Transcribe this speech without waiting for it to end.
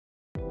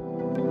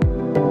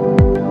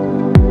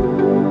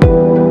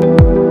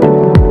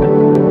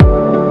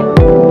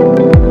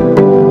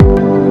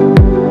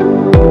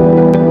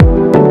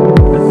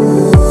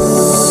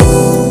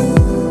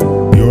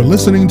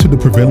listening to the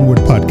Prevailing Word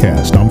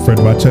Podcast. I'm Fred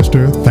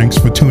Rochester. Thanks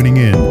for tuning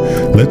in.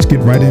 Let's get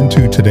right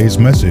into today's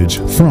message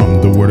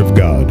from the Word of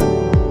God.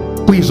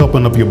 Please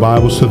open up your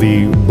Bibles to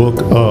the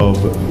book of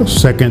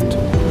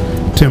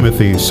 2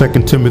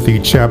 Timothy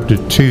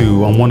chapter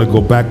 2. I want to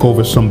go back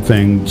over some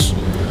things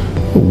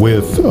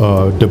with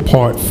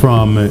depart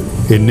from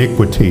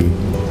iniquity.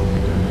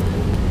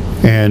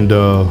 And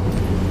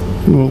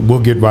we'll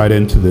get right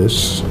into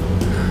this.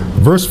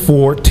 Verse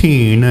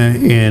 14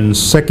 in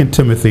 2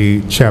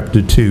 Timothy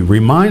chapter 2.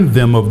 Remind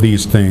them of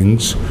these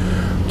things,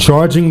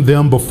 charging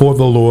them before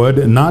the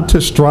Lord not to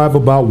strive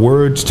about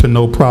words to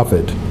no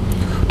profit,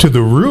 to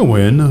the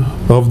ruin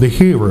of the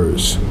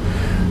hearers.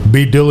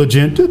 Be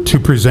diligent to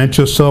present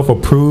yourself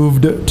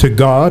approved to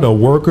God, a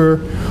worker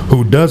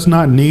who does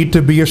not need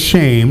to be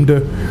ashamed,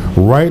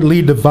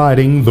 rightly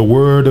dividing the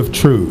word of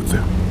truth.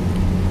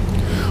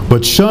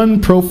 But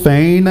shun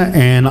profane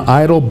and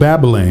idle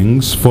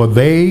babblings, for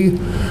they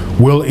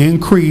will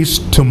increase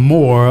to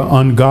more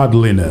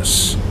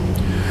ungodliness,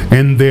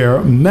 and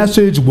their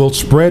message will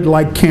spread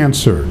like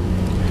cancer.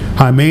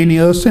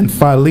 Hymenaeus and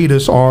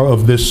Philetus are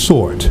of this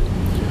sort,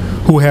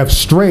 who have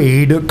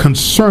strayed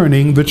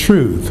concerning the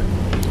truth,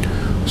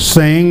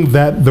 saying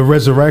that the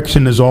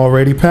resurrection is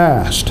already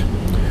past,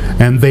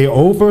 and they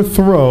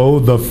overthrow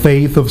the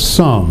faith of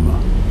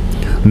some.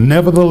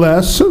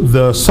 Nevertheless,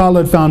 the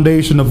solid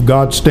foundation of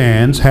God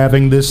stands,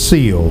 having this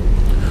seal: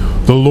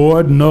 the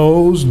Lord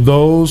knows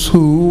those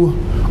who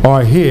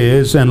are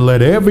his, and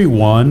let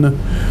everyone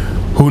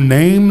who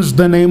names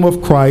the name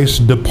of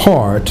Christ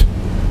depart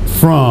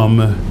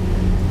from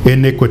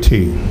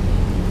iniquity.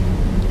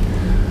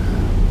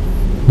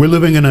 We're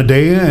living in a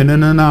day and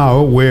in an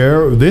hour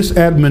where this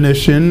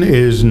admonition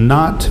is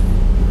not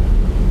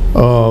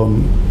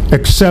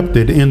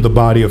accepted in the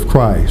body of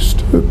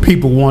Christ.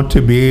 People want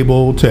to be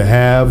able to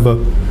have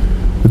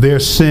their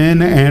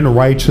sin and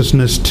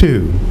righteousness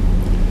too.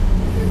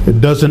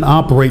 It doesn't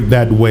operate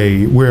that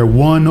way. We're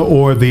one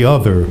or the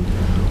other.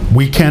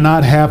 We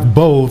cannot have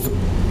both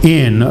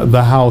in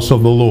the house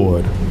of the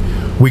Lord.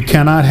 We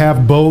cannot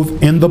have both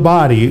in the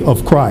body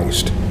of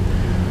Christ.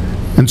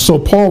 And so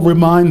Paul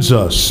reminds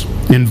us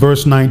in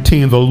verse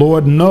 19, the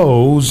Lord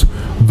knows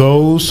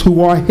those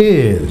who are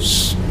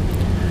his.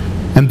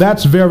 And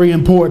that's very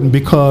important,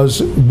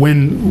 because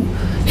when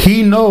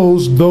he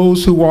knows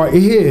those who are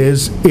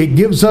his, it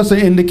gives us an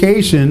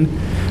indication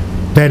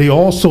that he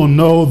also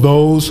knows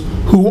those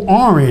who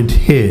aren't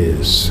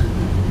his.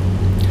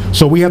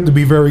 So we have to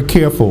be very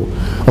careful.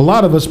 A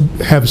lot of us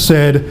have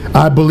said,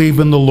 I believe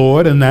in the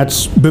Lord, and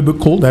that's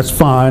biblical, that's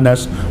fine,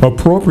 that's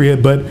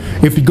appropriate. But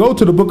if you go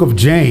to the book of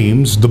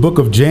James,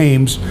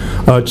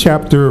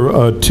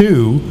 chapter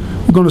 2,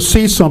 we're going to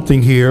see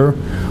something here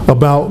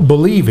about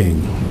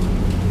believing.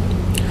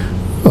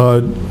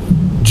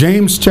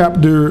 James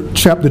chapter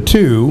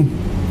 2,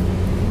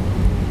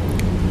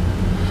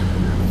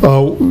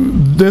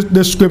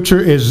 this scripture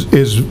is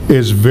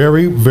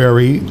very,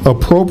 very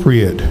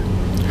appropriate.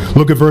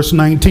 Look at verse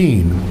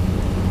 19.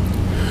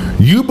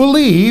 You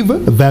believe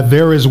that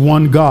there is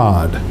one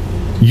God.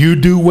 You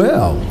do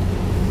well.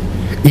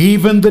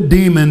 Even the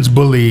demons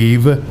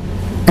believe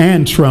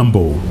and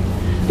tremble.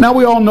 Now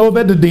we all know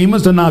that the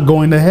demons are not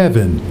going to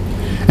heaven.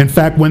 In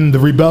fact, when the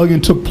rebellion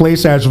took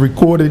place, as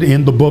recorded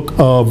in the book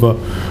of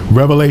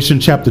Revelation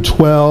chapter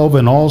 12,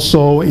 and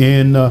also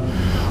in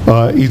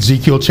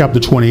Ezekiel chapter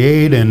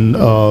 28 and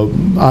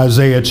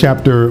Isaiah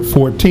chapter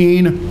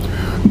 14,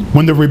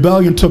 when the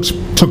rebellion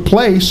took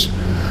place,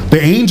 the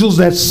angels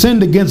that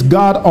sinned against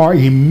God are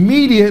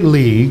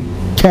immediately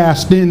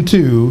cast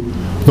into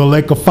the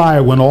lake of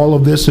fire when all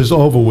of this is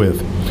over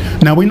with.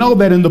 Now we know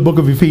that in the book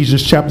of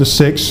Ephesians chapter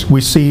 6, we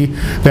see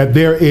that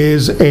there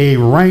is a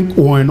rank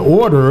or an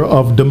order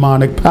of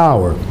demonic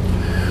power.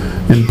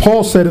 And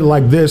Paul said it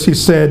like this. He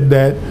said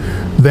that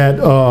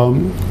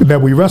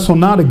we wrestle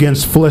not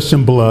against flesh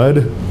and blood.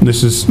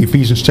 This is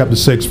Ephesians chapter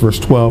 6, verse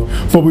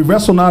 12. For we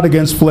wrestle not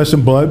against flesh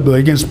and blood, but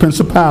against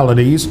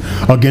principalities,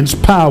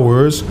 against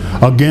powers,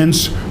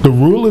 against the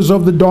rulers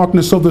of the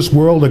darkness of this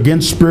world,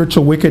 against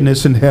spiritual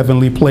wickedness in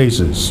heavenly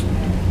places.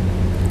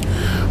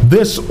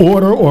 This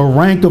order or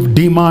rank of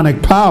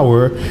demonic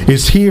power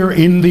is here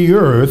in the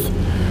earth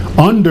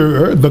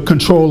under the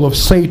control of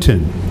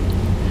Satan.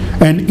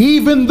 And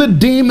even the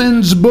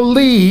demons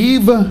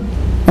believe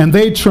and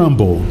they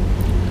tremble.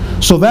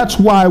 So that's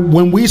why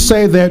when we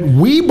say that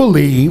we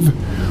believe,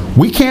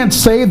 we can't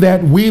say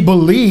that we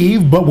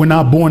believe but we're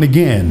not born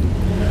again.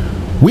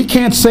 We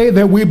can't say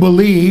that we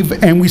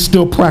believe and we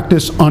still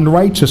practice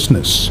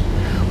unrighteousness.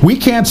 We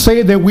can't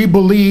say that we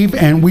believe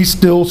and we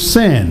still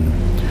sin.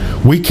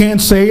 We can't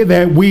say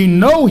that we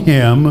know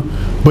him,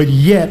 but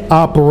yet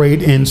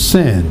operate in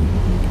sin.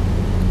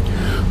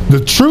 The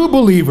true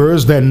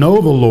believers that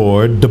know the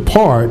Lord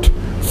depart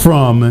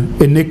from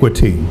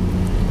iniquity.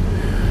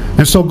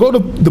 And so go to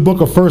the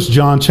book of 1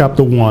 John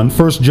chapter 1.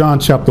 1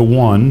 John chapter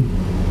 1.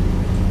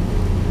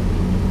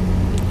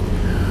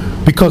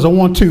 Because I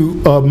want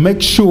to make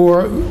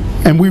sure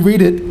And we've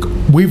read it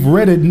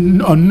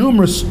on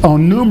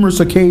numerous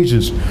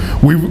occasions.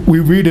 We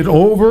read it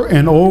over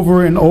and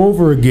over and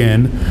over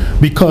again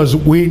because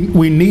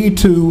we need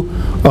to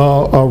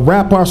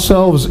wrap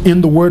ourselves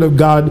in the Word of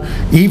God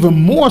even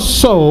more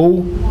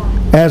so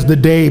as the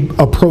day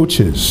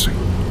approaches.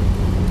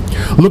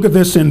 Look at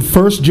this in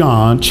 1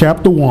 John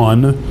chapter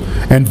 1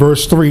 and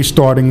verse 3,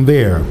 starting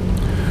there.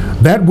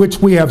 That which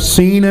we have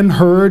seen and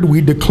heard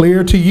we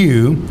declare to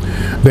you,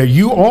 that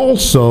you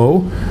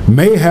also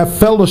may have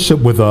fellowship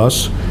with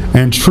us,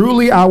 and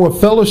truly our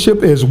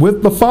fellowship is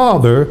with the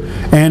Father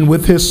and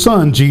with his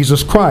Son,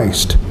 Jesus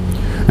Christ.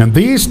 And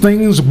these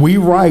things we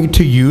write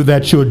to you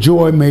that your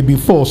joy may be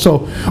full.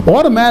 So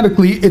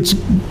automatically it's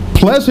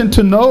pleasant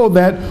to know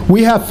that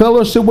we have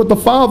fellowship with the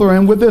Father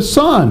and with his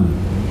Son.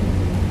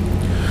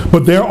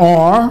 But there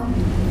are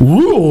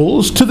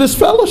rules to this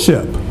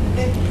fellowship.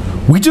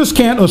 We just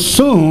can't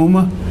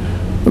assume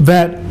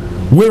that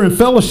we're in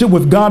fellowship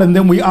with God and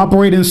then we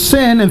operate in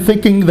sin and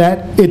thinking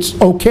that it's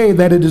okay,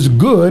 that it is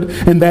good,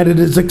 and that it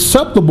is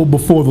acceptable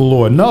before the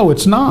Lord. No,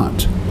 it's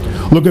not.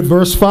 Look at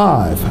verse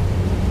 5.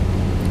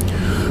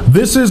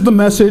 This is the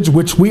message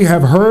which we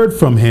have heard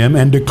from him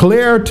and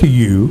declare to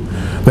you,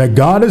 that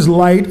God is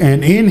light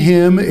and in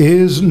him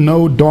is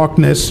no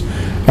darkness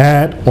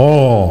at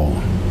all.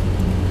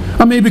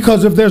 I mean,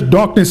 because if there's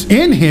darkness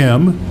in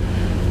him,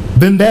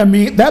 then that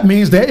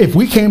means that if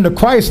we came to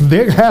Christ,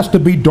 there has to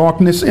be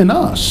darkness in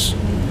us.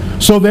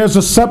 So there's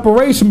a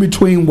separation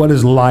between what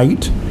is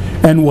light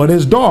and what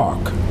is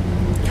dark.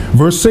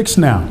 Verse 6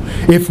 now.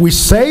 If we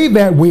say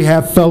that we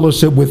have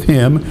fellowship with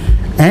him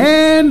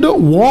and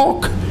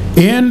walk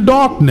in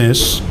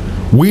darkness,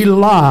 we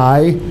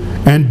lie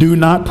and do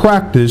not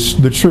practice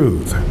the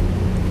truth.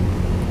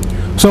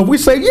 So if we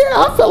say,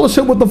 yeah, I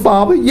fellowship with the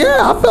Father,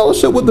 yeah, I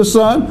fellowship with the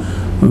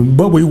Son,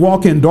 but we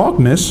walk in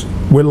darkness,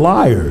 we're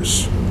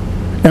liars.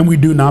 And we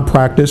do not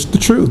practice the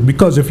truth.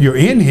 Because if you're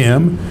in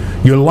him,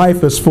 your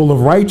life is full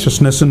of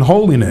righteousness and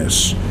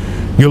holiness.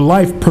 Your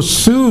life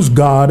pursues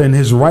God in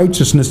his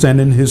righteousness and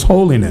in his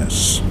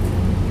holiness.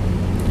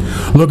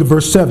 Look at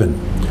verse 7.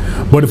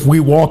 But if we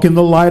walk in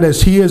the light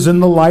as he is in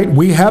the light,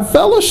 we have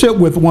fellowship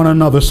with one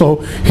another. So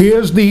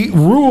here's the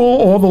rule,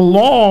 or the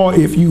law,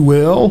 if you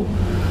will,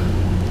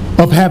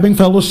 of having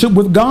fellowship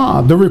with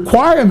God. The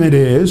requirement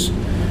is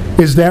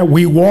that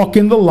we walk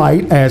in the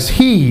light as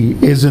he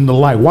is in the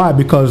light. Why?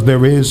 Because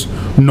there is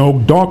no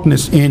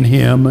darkness in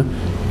him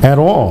at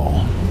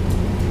all.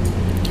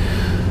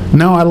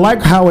 Now I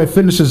like how it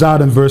finishes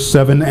out in verse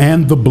 7,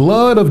 and the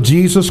blood of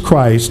Jesus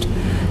Christ,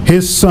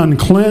 his Son,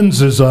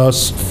 cleanses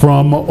us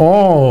from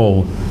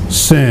all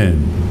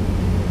sin.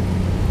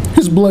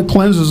 His blood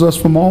cleanses us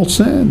from all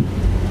sin.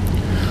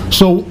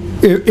 So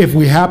if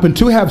we happen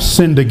to have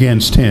sinned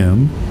against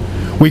him,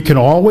 we can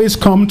always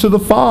come to the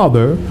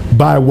Father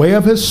by way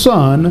of his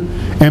Son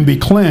and be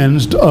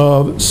cleansed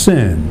of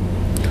sin.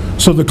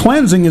 So the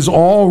cleansing is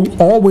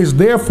always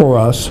there for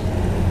us,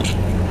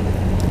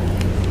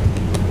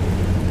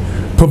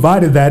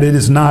 provided that it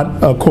is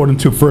not, according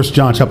to 1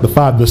 John chapter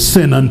 5, the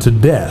sin unto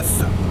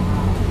death.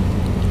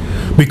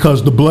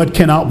 Because the blood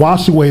cannot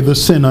wash away the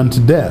sin unto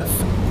death.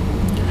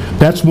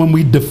 That's when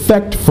we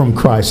defect from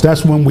Christ.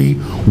 That's when we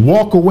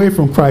walk away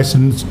from Christ.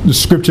 In the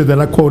scripture that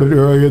I quoted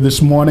earlier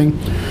this morning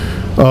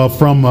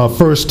from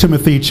 1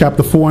 Timothy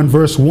chapter 4 and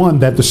verse 1,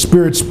 that the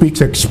Spirit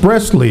speaks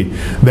expressly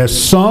that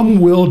some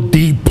will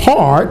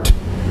depart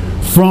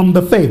from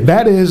the faith.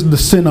 That is the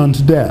sin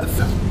unto death.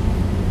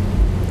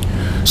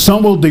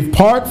 Some will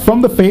depart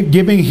from the faith,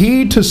 giving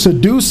heed to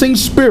seducing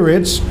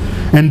spirits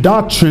and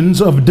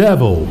doctrines of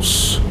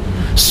devils,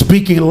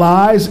 speaking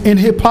lies in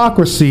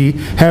hypocrisy,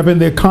 having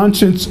their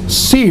conscience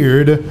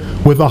seared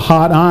with a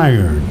hot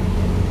iron.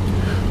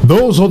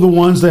 Those are the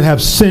ones that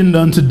have sinned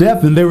unto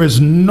death, and there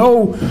is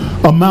no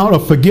amount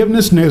of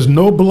forgiveness, and there's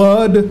no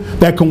blood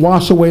that can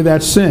wash away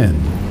that sin.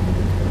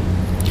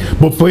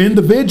 But for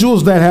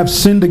individuals that have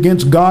sinned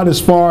against God as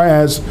far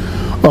as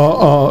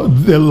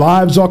their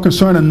lives are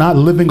concerned and not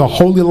living a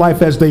holy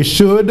life as they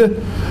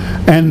should,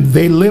 and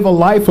they live a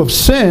life of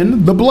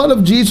sin, the blood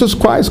of Jesus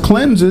Christ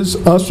cleanses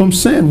us from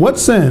sin. What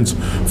sins?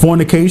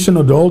 Fornication,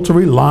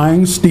 adultery,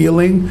 lying,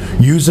 stealing,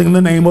 using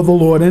the name of the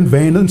Lord in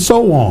vain, and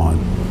so on.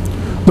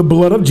 The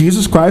blood of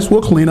Jesus Christ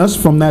will clean us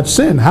from that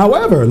sin.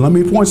 However, let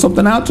me point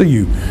something out to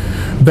you,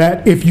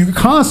 that if you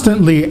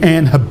constantly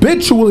and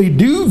habitually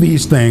do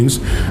these things,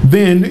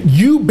 then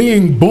you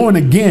being born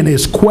again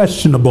is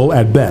questionable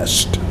at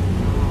best.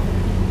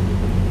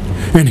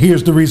 And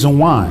here's the reason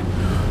why.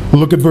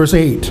 Look at verse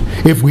 8.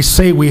 If we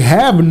say we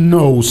have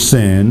no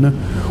sin,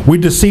 we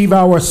deceive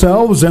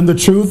ourselves and the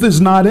truth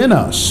is not in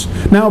us.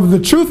 Now, if the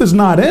truth is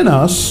not in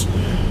us,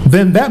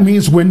 then that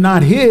means we're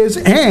not his,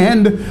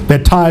 and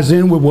that ties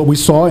in with what we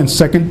saw in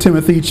 2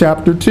 Timothy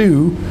chapter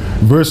 2,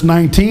 verse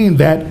 19,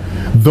 that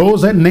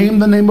those that name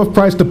the name of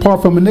Christ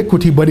depart from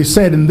iniquity. But he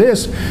said in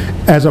this,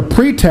 as a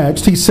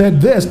pretext, he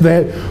said this,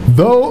 that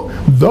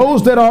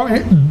those that are,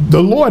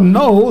 the Lord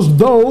knows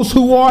those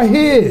who are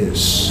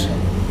his.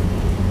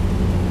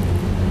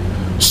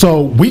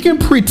 So we can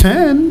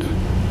pretend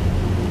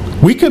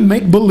We can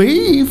make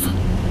believe.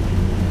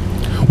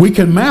 We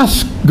can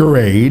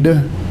masquerade.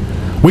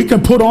 We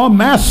can put on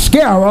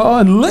mascara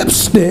and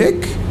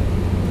lipstick.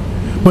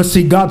 But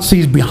see, God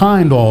sees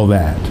behind all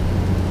that.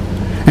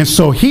 And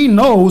so he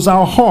knows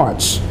our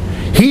hearts.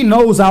 He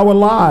knows our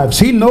lives.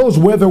 He knows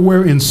whether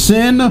we're in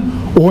sin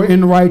or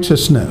in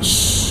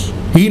righteousness.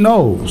 He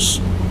knows.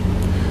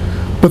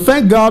 But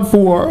thank God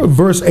for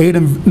verse 8,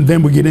 and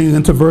then we're getting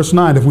into verse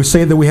 9. If we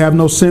say that we have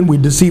no sin, we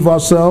deceive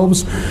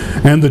ourselves,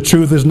 and the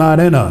truth is not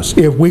in us.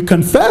 If we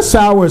confess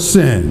our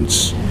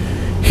sins,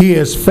 he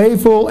is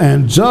faithful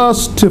and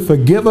just to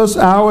forgive us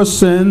our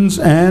sins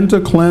and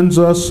to cleanse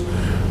us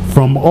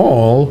from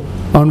all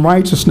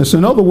unrighteousness.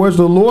 In other words,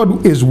 the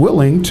Lord is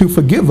willing to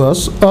forgive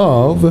us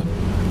of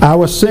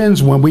our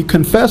sins when we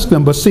confess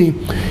them. But see,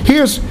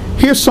 here's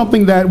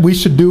something that we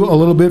should do a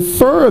little bit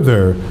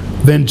further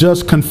than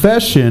just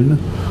confession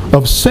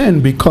of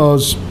sin,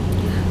 because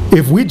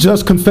if we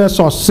just confess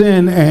our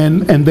sin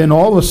and then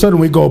all of a sudden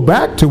we go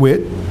back to it,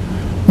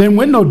 then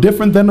we're no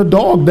different than a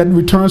dog that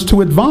returns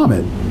to its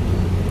vomit.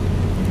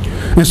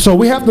 And so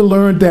we have to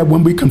learn that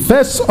when we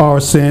confess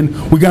our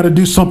sin, we got to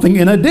do something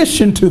in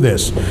addition to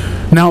this.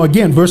 Now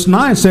again, verse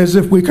 9 says,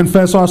 if we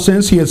confess our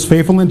sins, he is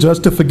faithful and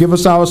just to forgive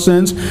us our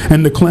sins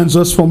and to cleanse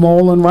us from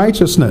all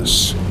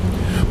unrighteousness.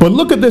 But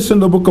look at this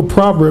in the book of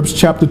Proverbs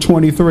chapter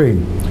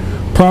 23.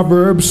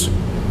 Proverbs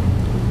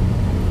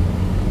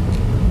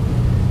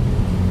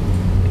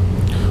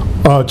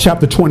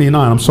chapter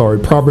 29,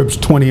 Proverbs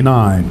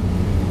 29.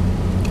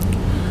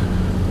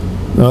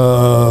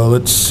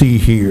 Let's see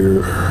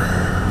here.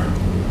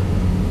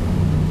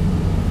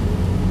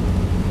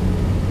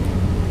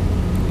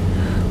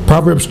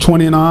 Proverbs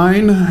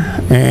 29,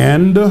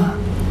 and I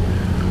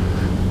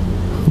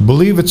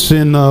believe it's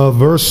in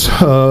verse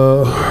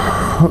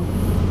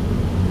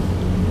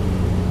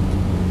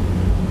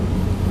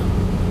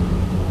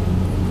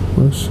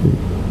let's see.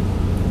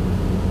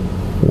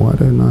 Why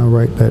didn't I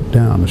write that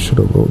down? I should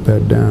have wrote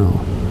that down.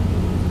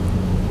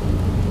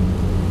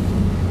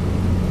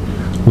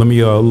 Let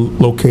me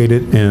locate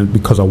it, and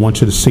because I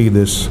want you to see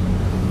this.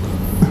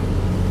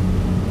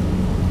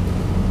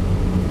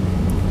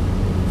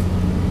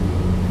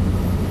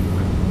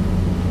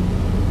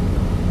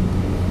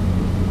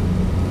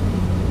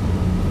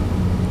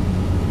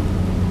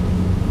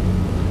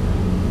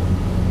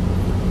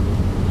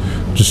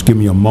 Just give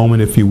me a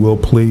moment, if you will,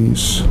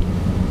 please.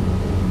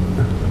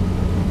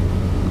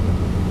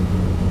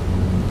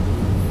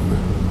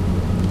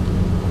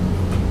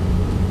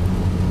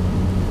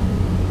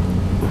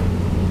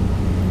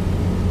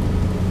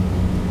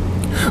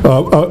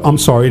 I'm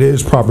sorry, it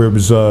is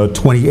Proverbs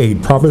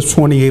 28. Proverbs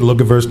 28,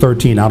 look at verse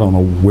 13. I don't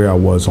know where I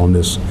was on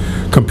this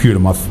computer.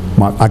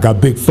 I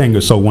got big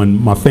fingers, so when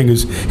my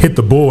fingers hit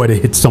the board,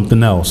 it hits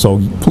something else.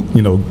 So,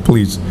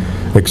 please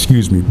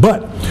excuse me.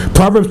 But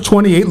Proverbs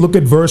 28, look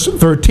at verse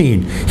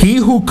 13. He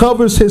who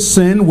covers his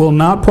sin will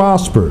not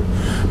prosper,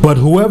 but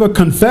whoever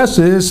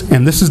confesses,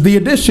 and this is the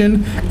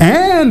addition,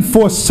 and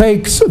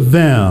forsakes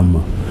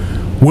them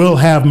will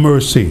have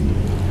mercy.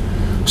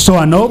 So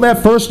I know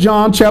that 1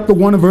 John chapter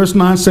 1 and verse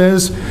 9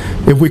 says,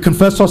 if we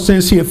confess our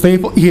sins, he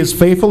is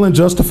faithful and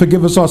just to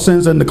forgive us our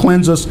sins and to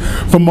cleanse us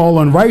from all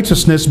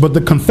unrighteousness. But the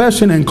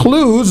confession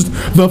includes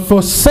the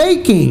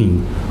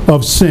forsaking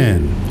of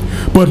sin.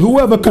 But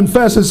whoever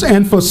confesses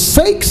and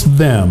forsakes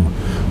them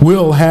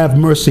will have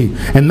mercy.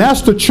 And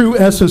that's the true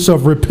essence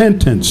of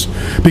repentance.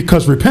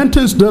 Because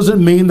repentance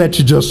doesn't mean that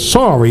you're just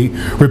sorry.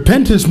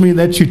 Repentance means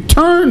that you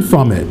turn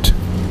from it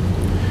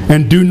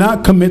and do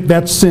not commit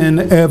that sin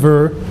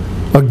ever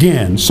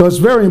again. So it's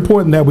very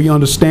important that we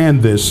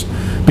understand this,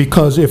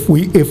 because if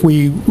we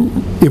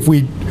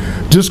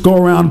just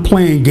go around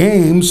playing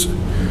games,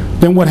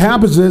 then what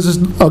happens is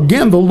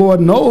again, the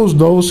Lord knows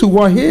those who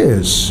are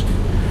his.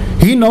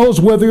 He knows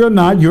whether or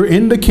not you're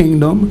in the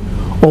kingdom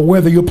or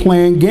whether you're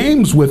playing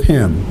games with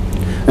him.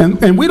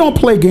 And we don't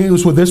play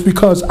games with this,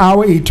 because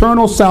our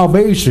eternal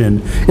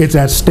salvation is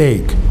at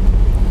stake.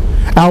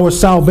 Our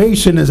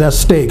salvation is at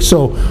stake.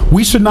 So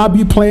we should not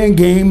be playing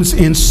games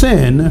in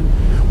sin.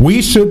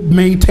 We should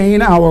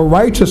maintain our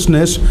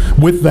righteousness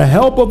with the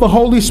help of the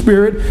Holy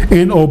Spirit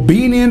in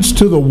obedience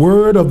to the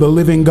word of the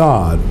living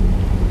God.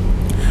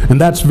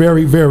 And that's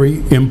very,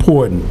 very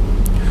important.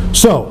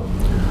 So,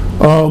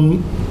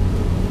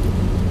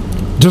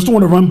 just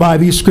want to run by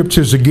these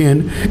scriptures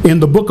again.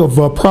 In the book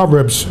of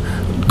Proverbs,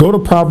 go to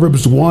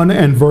Proverbs 1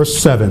 and verse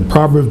 7.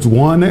 Proverbs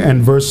 1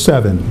 and verse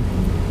 7.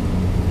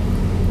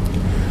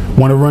 I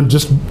want to run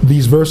just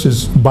these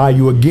verses by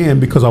you again,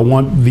 because I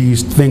want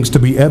these things to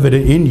be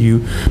evident in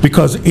you,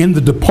 because in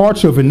the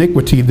departure of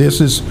iniquity,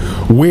 this is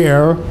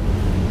where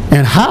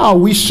and how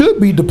we should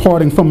be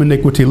departing from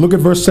iniquity. Look at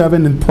verse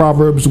 7 in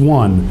Proverbs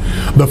 1.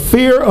 The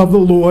fear of the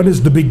Lord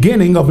is the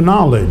beginning of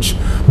knowledge,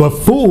 but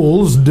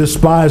fools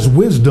despise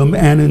wisdom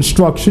and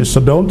instruction. So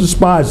don't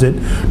despise it.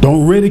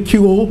 Don't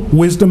ridicule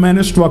wisdom and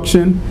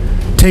instruction.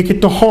 Take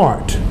it to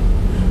heart,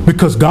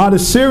 because God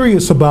is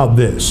serious about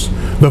this.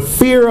 The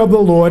fear of the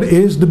Lord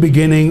is the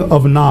beginning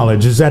of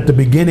knowledge. Is at the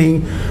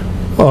beginning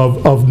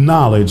of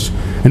knowledge.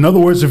 In other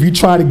words, if you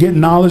try to get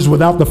knowledge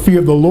without the fear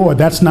of the Lord,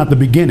 that's not the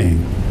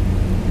beginning.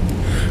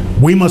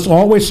 We must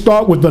always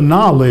start with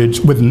knowledge,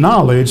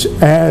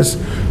 as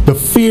the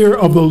fear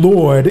of the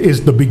Lord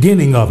is the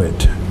beginning of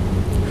it.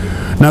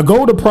 Now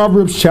go to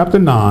Proverbs chapter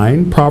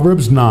 9,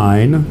 Proverbs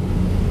 9,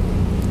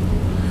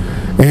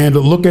 and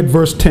look at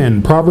verse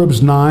 10.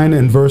 Proverbs 9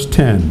 and verse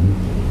 10.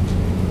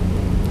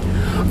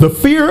 The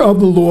fear of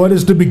the Lord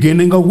is the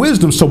beginning of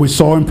wisdom. So we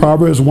saw in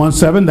Proverbs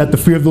 1:7 that the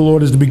fear of the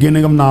Lord is the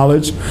beginning of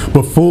knowledge,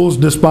 but fools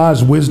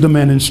despise wisdom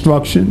and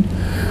instruction.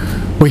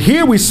 But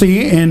here we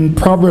see in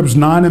Proverbs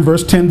 9 and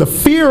verse 10, the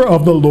fear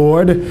of the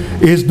Lord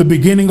is the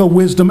beginning of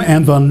wisdom,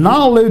 and the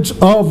knowledge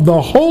of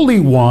the Holy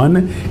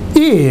One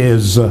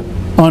is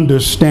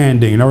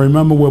understanding. Now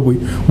remember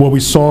what we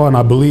saw, and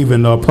I believe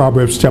in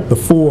Proverbs chapter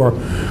 4,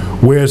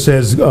 where it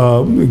says,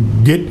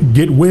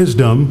 get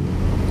wisdom.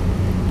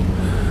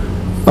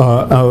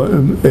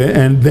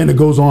 And then it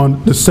goes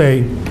on to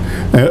say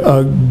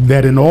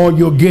that in all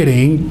you're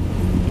getting,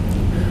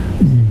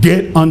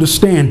 get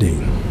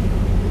understanding.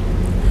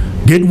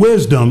 Get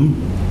wisdom,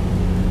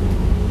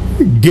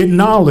 get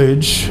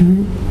knowledge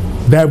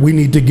that we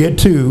need to get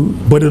to,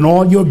 but in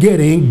all you're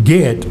getting,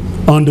 get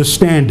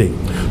understanding.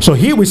 So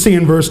here we see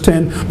in verse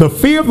 10, the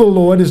fear of the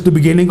Lord is the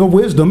beginning of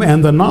wisdom,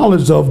 and the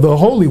knowledge of the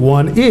Holy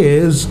One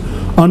is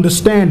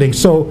understanding.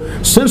 So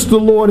since the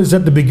Lord is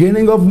at the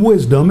beginning of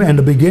wisdom and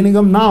the beginning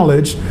of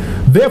knowledge,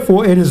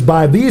 therefore it is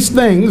by these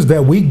things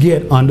that we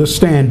get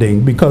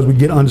understanding, because we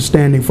get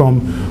understanding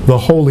from the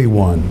Holy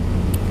One.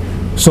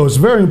 So it's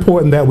very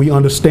important that we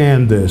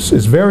understand this.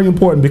 It's very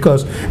important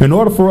because in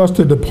order for us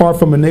to depart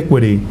from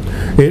iniquity,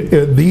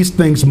 these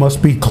things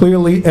must be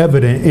clearly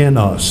evident in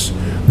us.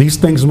 These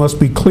things must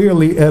be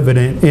clearly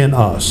evident in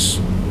us.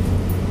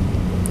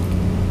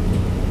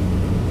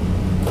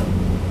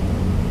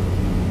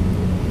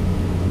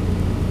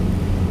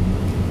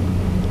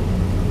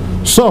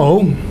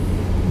 So,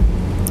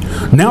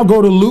 now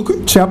go to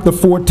Luke chapter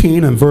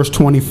 14 and verse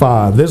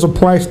 25. There's a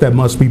price that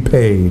must be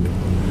paid.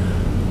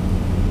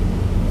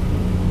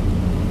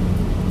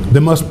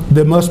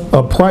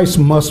 A price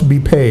must be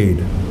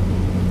paid.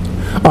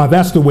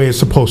 That's the way it's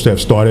supposed to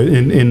have started.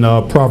 In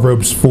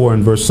Proverbs 4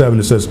 and verse 7,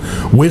 it says,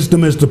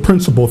 wisdom is the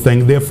principal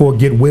thing, therefore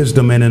get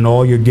wisdom, and in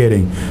all you're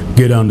getting,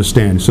 get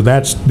understanding. So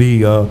that's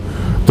the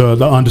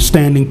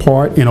understanding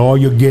part. In all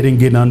you're getting,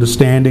 get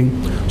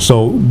understanding.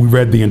 So we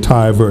read the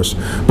entire verse.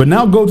 But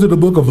now go to the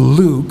book of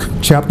Luke,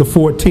 chapter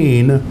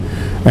 14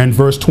 and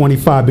verse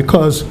 25,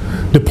 because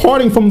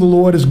departing from the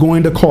Lord is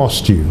going to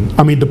cost you.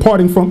 I mean,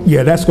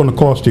 that's going to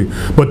cost you.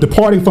 But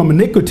departing from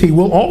iniquity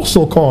will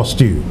also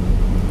cost you.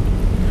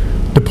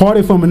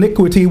 Departing from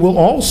iniquity will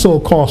also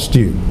cost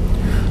you.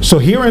 So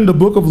here in the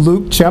book of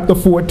Luke, chapter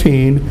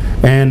 14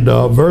 and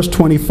verse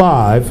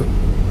 25,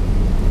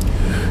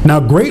 now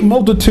great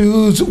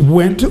multitudes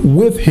went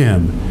with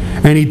him,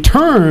 and he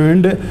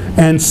turned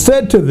and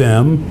said to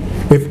them,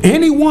 if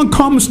anyone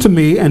comes to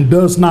me and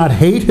does not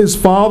hate his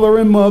father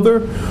and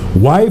mother,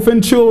 wife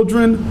and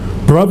children,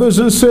 brothers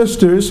and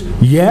sisters,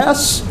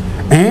 yes,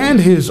 and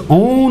his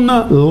own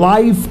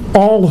life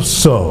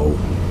also,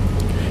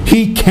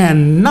 he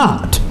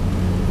cannot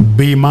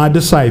be my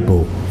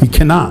disciple. He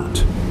cannot.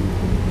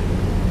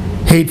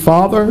 Hate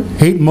father,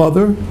 hate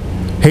mother,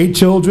 hate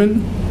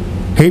children,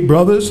 hate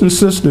brothers and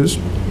sisters.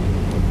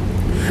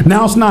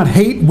 Now it's not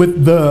hate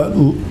with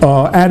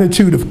the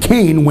attitude of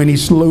Cain when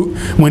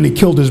he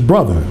killed his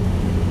brother.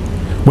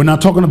 We're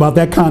not talking about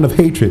that kind of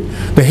hatred.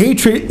 The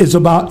hatred is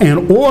about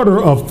an order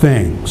of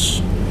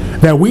things,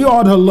 that we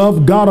ought to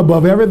love God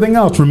above everything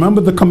else.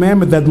 Remember the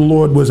commandment that the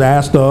Lord was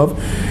asked of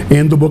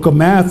in the book of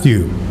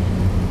Matthew.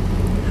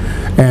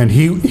 And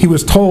he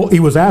was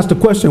asked the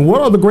question,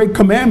 what are the great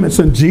commandments?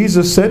 And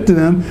Jesus said to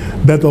them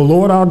that the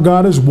Lord our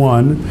God is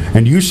one,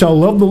 and you shall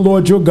love the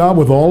Lord your God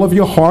with all of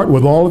your heart,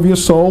 with all of your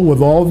soul,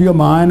 with all of your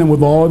mind, and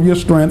with all of your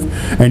strength,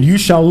 and you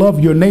shall love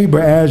your neighbor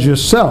as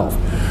yourself.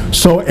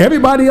 So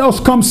everybody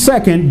else comes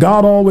second,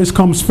 God always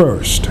comes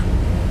first.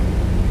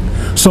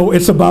 So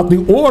it's about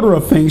the order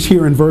of things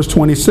here in verse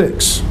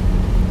 26.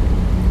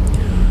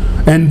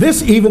 And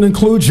this even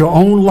includes your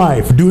own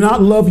life. Do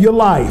not love your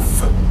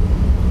life.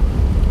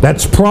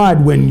 That's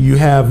pride when you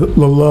have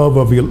the love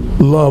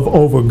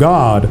over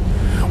God.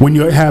 When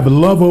you have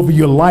love over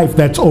your life,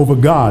 that's over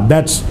God.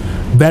 That's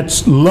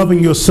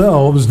loving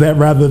yourselves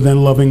rather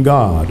than loving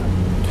God.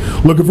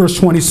 Look at verse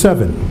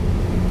 27.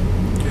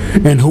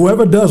 And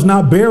whoever does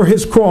not bear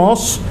his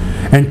cross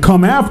and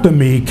come after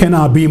me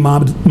cannot be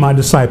my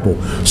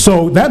disciple.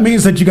 So that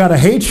means that you got to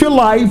hate your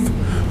life,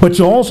 but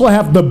you also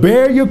have to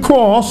bear your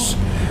cross,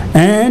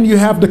 and you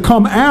have to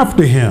come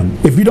after him.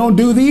 If you don't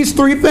do these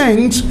three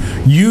things,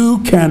 you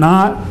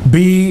cannot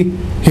be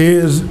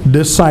his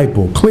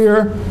disciple.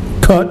 Clear,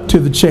 cut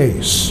to the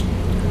chase.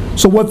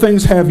 So what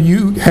things have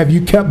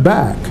you kept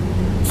back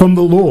from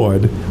the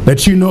Lord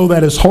that you know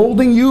that is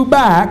holding you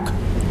back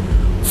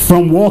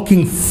from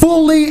walking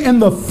fully in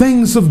the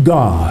things of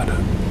God?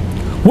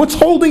 What's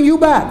holding you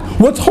back?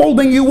 What's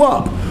holding you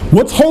up?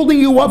 What's holding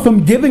you up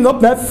from giving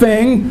up that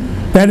thing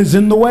that is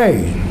in the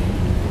way?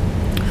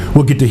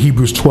 We'll get to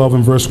Hebrews 12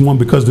 and verse 1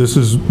 because this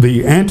is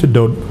the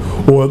antidote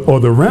or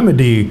the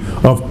remedy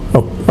of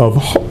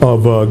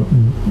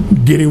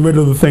getting rid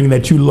of the thing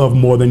that you love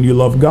more than you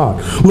love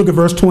God. Look at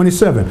verse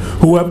 27.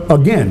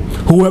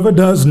 Whoever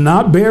does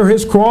not bear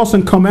his cross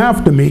and come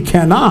after me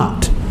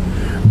cannot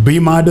be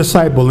my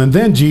disciple. And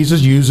then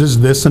Jesus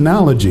uses this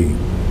analogy.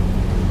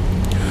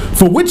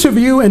 For which of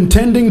you,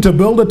 intending to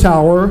build a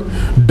tower,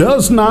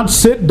 does not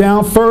sit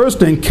down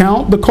first and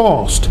count the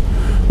cost,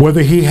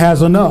 whether he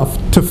has enough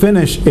to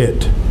finish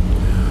it?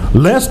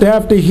 Lest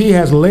after he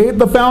has laid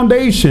the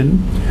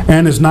foundation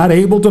and is not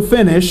able to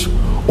finish,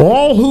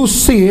 all who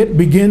see it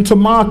begin to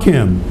mock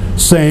him,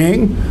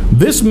 saying,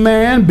 This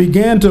man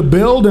began to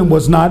build and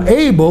was not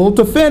able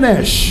to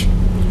finish.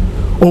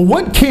 Or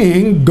what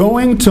king,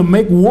 going to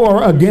make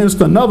war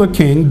against another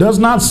king, does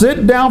not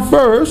sit down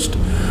first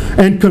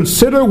and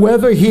consider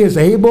whether he is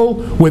able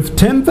with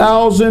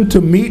 10,000 to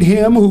meet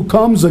him who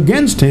comes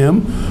against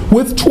him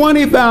with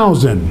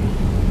 20,000?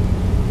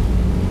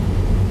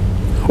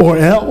 Or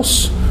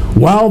else,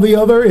 while the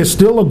other is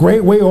still a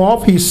great way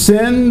off, he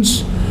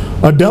sends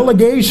a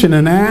delegation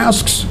and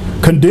asks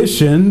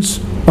conditions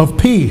of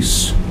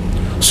peace.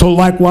 So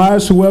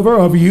likewise, whoever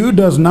of you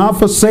does not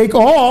forsake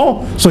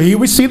all. So here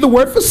we see the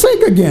word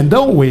forsake again,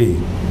 don't we?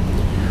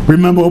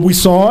 Remember what we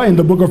saw in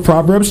the book of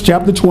Proverbs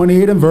chapter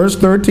 28 and verse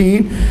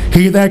 13.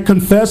 He that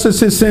confesses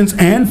his sins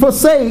and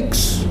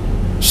forsakes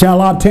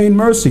shall obtain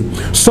mercy.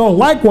 So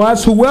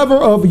likewise, whoever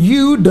of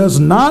you does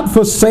not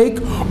forsake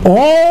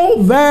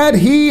all that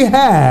he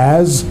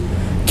has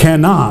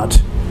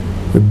cannot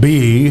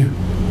be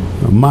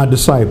my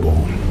disciple.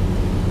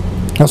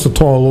 That's a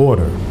tall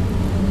order.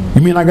 You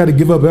mean I got to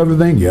give up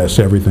everything? Yes,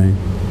 everything.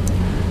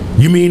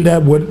 You mean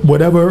that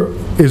whatever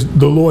is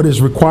the Lord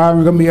is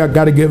requiring of me, I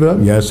got to give it up?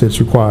 Yes, it's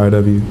required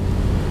of you.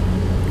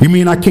 You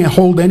mean I can't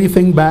hold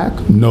anything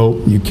back? No,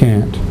 you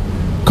can't,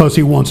 because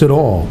he wants it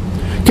all.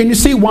 Can you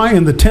see why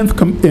in the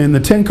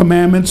 10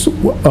 Commandments,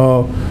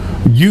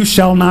 you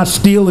shall not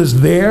steal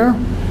is there?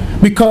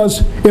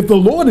 Because if the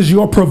Lord is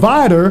your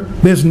provider,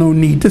 there's no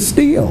need to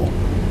steal.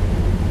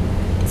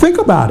 Think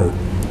about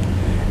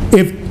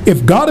it.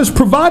 If God is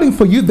providing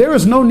for you, there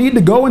is no need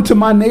to go into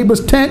my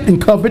neighbor's tent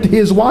and covet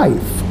his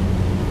wife,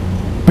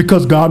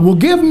 because God will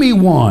give me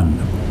one,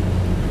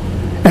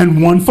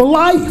 and one for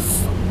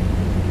life.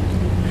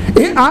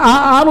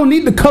 I don't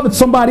need to covet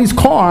somebody's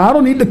car. I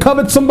don't need to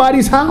covet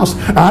somebody's house.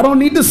 I don't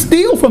need to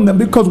steal from them,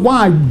 because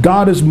why?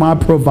 God is my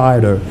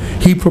provider.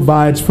 He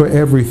provides for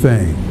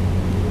everything.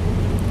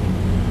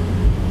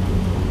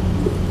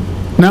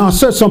 Now, I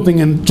said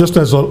something just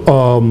as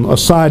a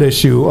side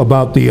issue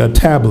about the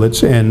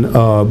tablets, and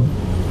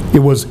it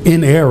was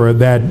in error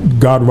that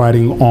God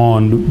writing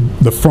on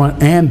the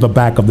front and the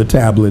back of the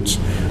tablets.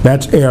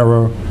 That's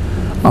error.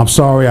 I'm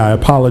sorry, I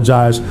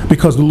apologize,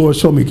 because the Lord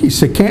showed me, he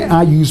said, can't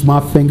I use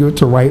my finger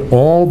to write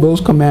all those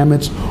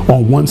commandments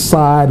on one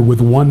side with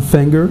one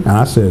finger? And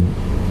I said,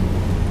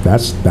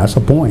 that's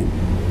a point.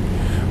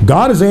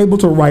 God is able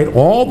to write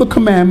all the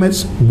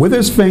commandments with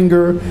his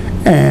finger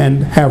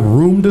and have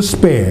room to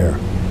spare.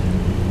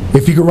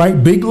 If he can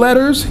write big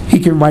letters, he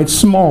can write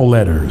small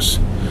letters.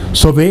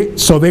 So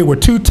they were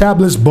two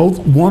tablets, both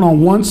one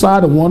on one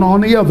side and one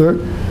on the other,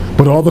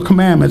 but all the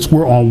commandments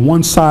were on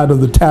one side of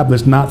the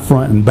tablets, not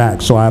front and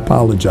back. So I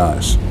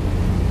apologize.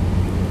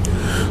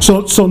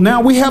 So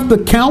now we have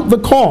to count the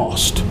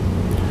cost,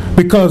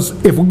 because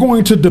if we're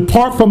going to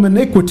depart from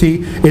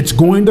iniquity, it's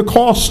going to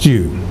cost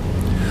you.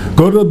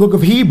 Go to the book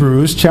of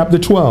Hebrews chapter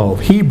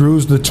 12.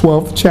 Hebrews, the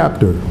 12th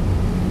chapter.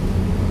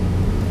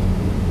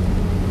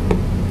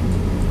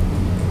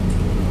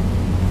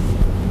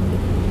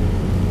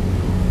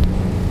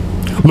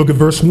 Look at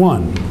verse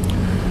 1.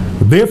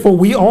 Therefore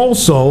we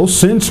also,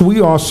 since we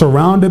are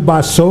surrounded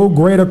by so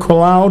great a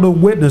cloud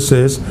of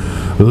witnesses,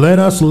 let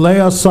us lay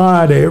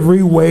aside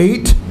every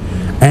weight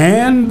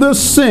and the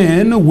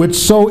sin which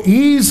so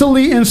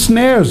easily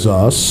ensnares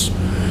us,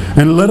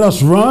 and let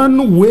us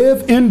run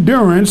with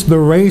endurance the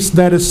race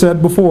that is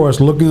set before us,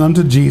 looking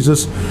unto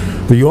Jesus,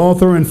 the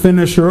author and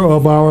finisher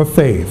of our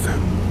faith.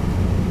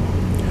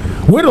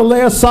 We're to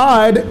lay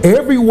aside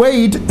every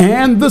weight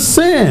and the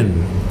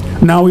sin.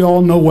 Now we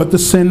all know what the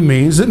sin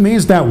means. It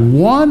means that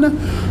one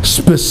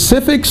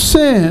specific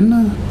sin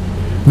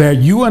that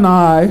you and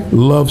I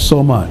love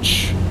so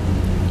much.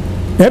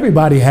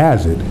 Everybody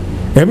has it.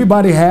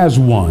 Everybody has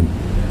one.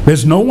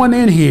 There's no one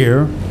in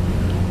here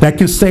that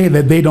can say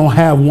that they don't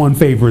have one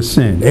favorite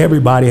sin.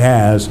 Everybody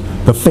has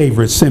the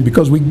favorite sin,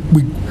 because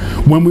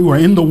when we were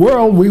in the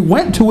world, we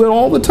went to it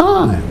all the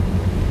time.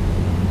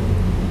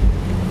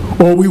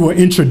 Or we were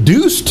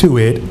introduced to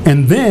it,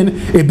 and then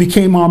it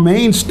became our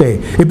mainstay.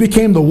 It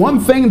became the one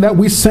thing that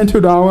we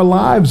centered our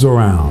lives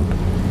around.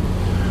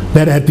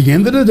 That at the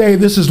end of the day,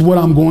 this is what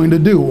I'm going to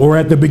do. Or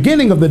at the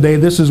beginning of the day,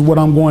 this is what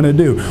I'm going to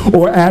do.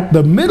 Or at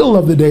the middle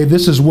of the day,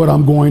 this is what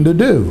I'm going to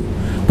do.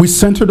 We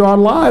centered our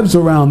lives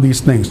around these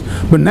things.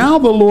 But now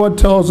the Lord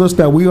tells us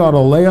that we ought to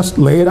lay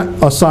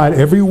aside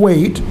every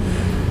weight.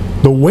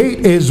 The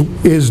weight is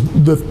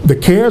the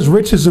cares,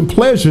 riches, and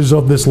pleasures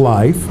of this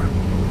life.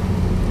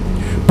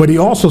 But he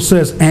also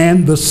says,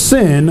 and the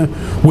sin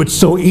which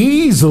so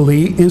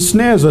easily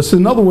ensnares us.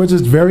 In other words,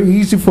 it's very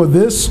easy for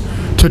this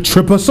to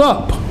trip us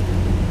up.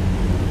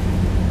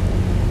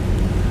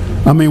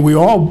 I mean, we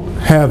all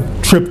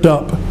have tripped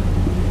up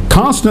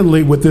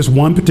constantly with this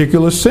one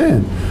particular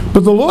sin.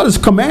 But the Lord is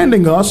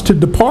commanding us to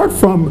depart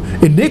from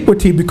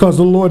iniquity because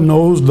the Lord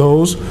knows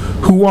those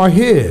who are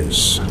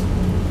his.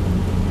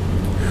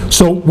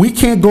 So we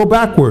can't go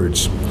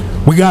backwards.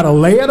 We got to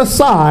lay it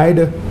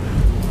aside.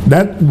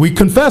 That we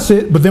confess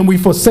it, but then we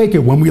forsake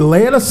it. When we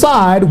lay it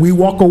aside, we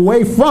walk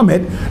away from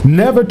it,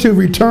 never to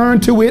return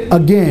to it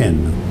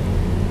again.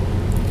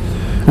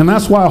 And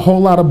that's why a whole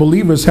lot of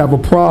believers have a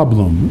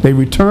problem. They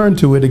return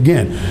to it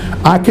again.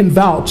 I can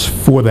vouch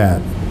for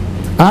that.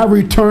 I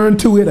return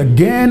to it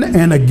again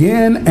and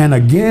again and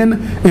again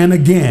and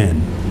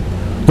again.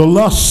 The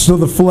lusts of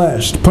the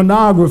flesh,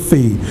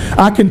 pornography.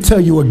 I can tell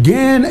you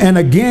again and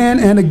again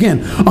and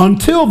again,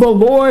 until the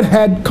Lord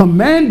had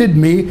commanded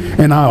me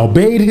and I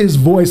obeyed his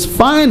voice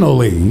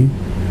finally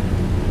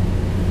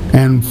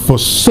and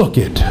forsook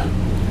it,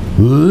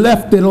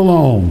 left it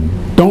alone.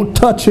 Don't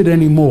touch it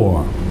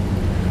anymore.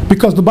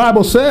 Because the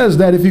Bible says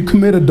that if you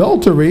commit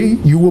adultery,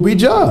 you will be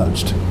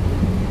judged.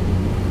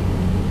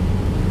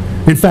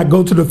 In fact,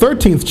 go to the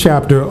 13th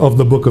chapter of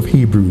the book of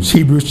Hebrews,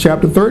 Hebrews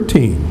chapter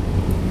 13.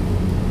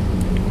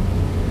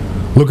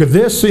 Look at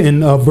this in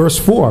verse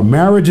 4.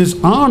 Marriage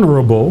is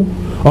honorable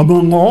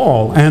among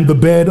all, and the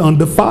bed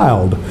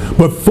undefiled.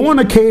 But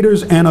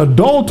fornicators and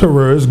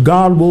adulterers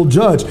God will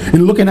judge.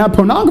 And looking at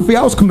pornography,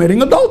 I was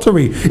committing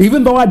adultery.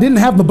 Even though I didn't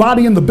have the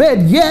body in the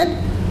bed, yet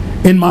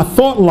in my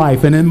thought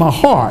life and in my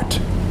heart,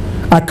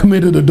 I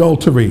committed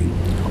adultery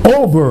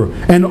over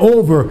and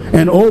over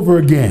and over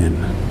again.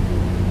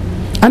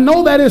 I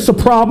know that it's a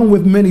problem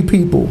with many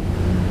people.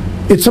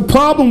 It's a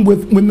problem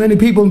with many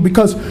people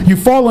because you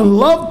fall in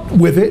love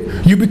with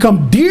it, you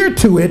become dear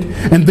to it,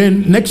 and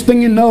then next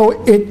thing you know,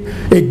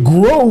 it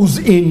grows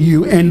in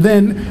you, and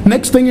then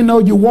next thing you know,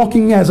 you're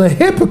walking as a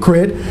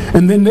hypocrite,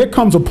 and then there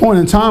comes a point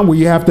in time where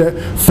you have to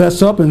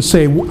fess up and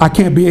say, I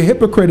can't be a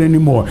hypocrite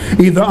anymore.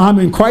 Either I'm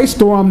in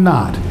Christ or I'm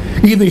not.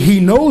 Either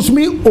he knows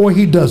me or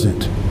he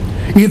doesn't.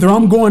 Either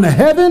I'm going to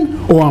heaven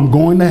or I'm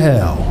going to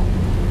hell.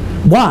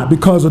 Why?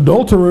 Because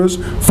adulterers,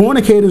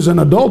 fornicators and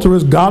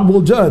adulterers, God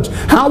will judge.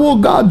 How will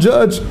God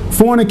judge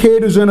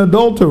fornicators and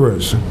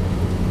adulterers?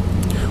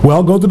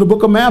 Well, go to the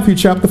book of Matthew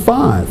chapter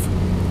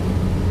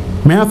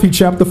 5. Matthew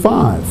chapter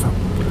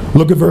 5.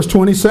 Look at verse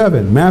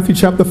 27. Matthew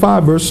chapter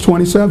 5, verse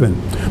 27.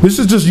 This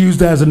is just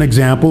used as an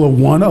example of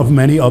one of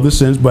many other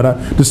sins, but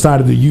I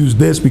decided to use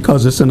this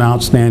because it's an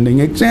outstanding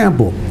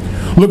example.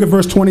 Look at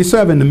verse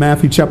 27 in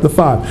Matthew chapter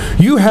 5.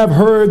 You have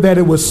heard that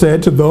it was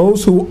said to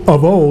those who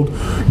of old,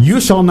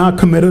 you shall not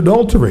commit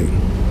adultery.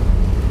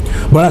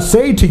 But I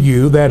say to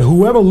you that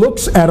whoever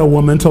looks at a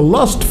woman to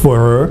lust for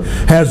her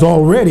has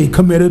already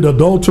committed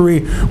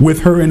adultery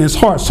with her in his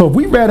heart. So if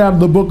we read out of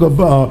the book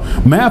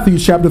of Matthew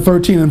chapter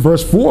 13 and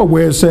verse 4,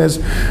 where it says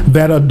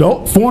that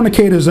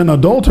fornicators and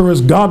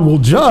adulterers God will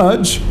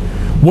judge,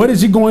 what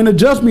is he going to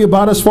judge me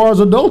about as far as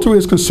adultery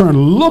is concerned?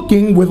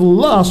 Looking with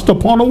lust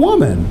upon a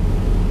woman.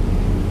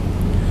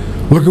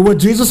 Look at what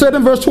Jesus said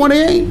in verse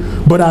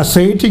 28. But I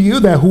say to you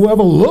that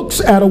whoever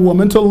looks at a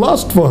woman to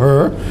lust for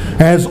her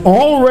has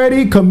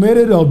already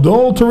committed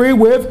adultery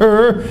with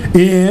her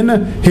in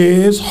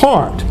his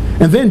heart.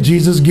 And then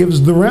Jesus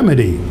gives the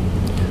remedy.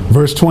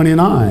 Verse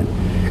 29.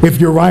 If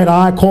your right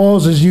eye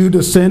causes you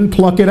to sin,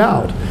 pluck it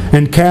out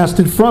and cast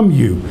it from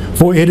you.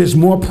 For it is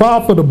more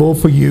profitable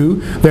for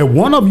you that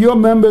one of your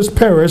members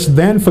perish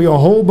than for your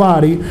whole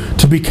body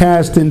to be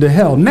cast into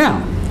hell.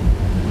 Now,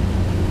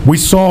 we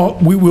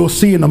will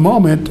see in a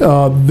moment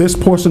this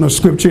portion of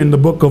scripture in the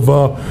book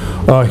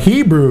of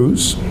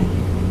Hebrews.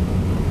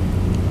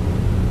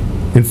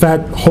 In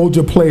fact, hold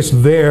your place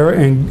there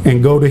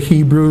and go to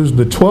Hebrews,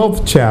 the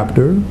 12th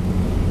chapter,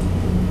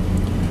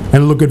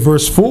 and look at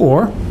verse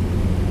 4.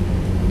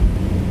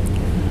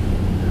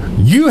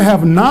 You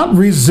have not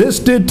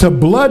resisted to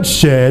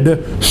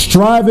bloodshed,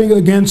 striving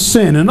against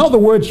sin. In other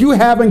words, you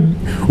haven't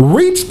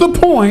reached the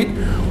point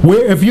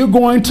where if you're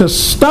going to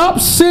stop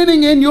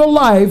sinning in your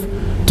life,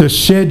 to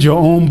shed your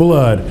own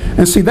blood.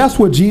 And see, that's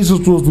what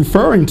Jesus was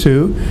referring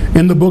to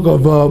in the book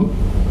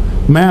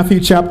of Matthew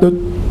chapter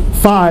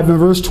 5 and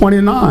verse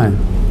 29.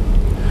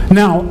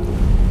 Now,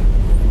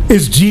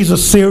 is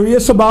Jesus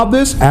serious about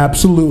this?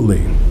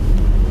 Absolutely.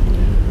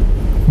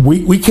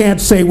 We can't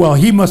say, well,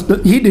 he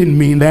didn't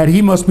mean that.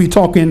 He must be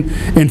talking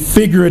in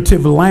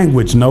figurative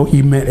language. No,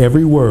 he meant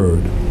every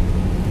word.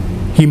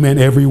 He meant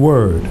every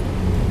word.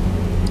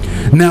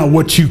 Now,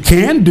 what you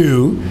can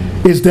do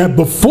is that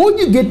before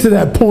you get to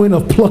that point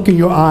of plucking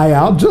your eye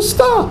out, just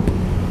stop.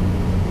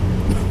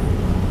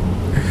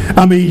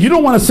 I mean, you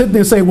don't want to sit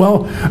there and say,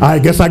 well, I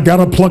guess I got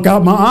to pluck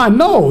out my eye.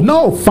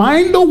 No.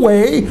 Find a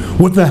way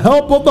with the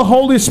help of the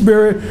Holy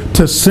Spirit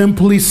to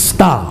simply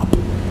stop.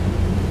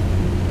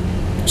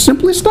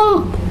 Simply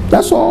stop.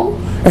 That's all.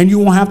 And you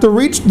won't have to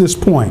reach this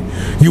point.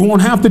 You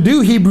won't have to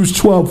do Hebrews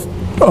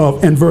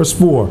 12 and verse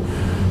 4.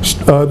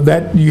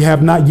 that you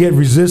have not yet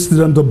resisted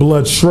unto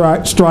blood,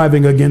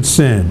 striving against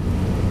sin.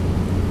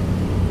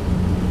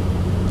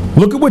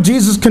 Look at what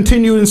Jesus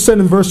continued and said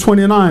in verse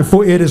 29.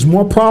 For it is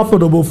more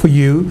profitable for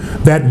you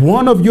that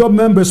one of your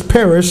members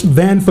perish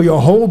than for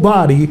your whole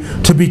body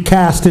to be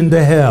cast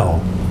into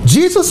hell.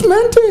 Jesus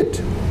meant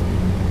it.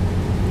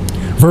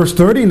 Verse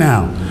 30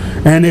 now.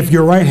 And if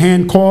your right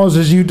hand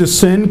causes you to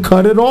sin,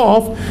 cut it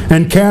off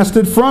and cast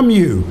it from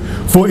you.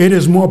 For it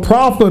is more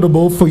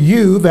profitable for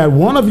you that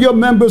one of your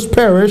members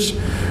perish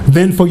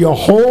than for your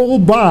whole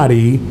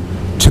body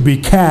to be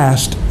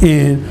cast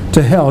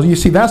into hell. You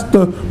see, that's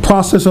the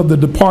process of the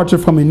departure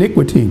from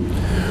iniquity.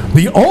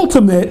 The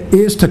ultimate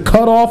is to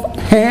cut off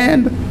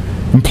hand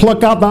and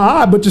pluck out the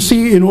eye. But you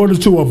see, in order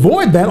to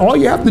avoid that, all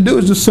you have to do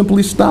is just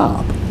simply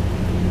stop.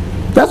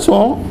 That's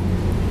all.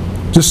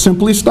 Just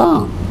simply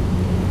stop.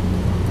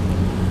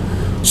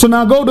 So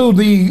now go to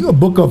the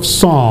book of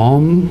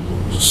Psalms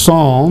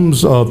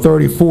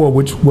 34,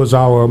 which was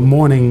our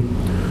morning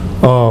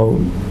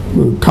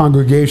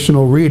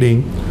congregational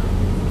reading.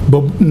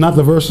 But not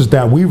the verses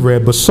that we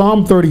read, but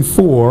Psalm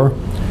 34,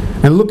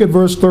 and look at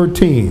verse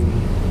 13.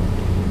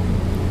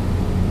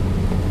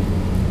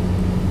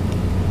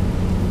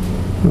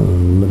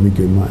 Let me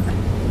get mine.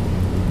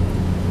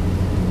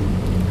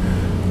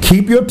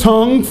 Keep your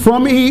tongue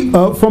from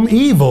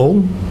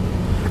evil,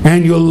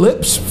 and your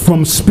lips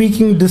from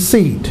speaking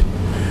deceit.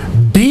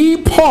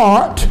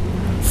 Depart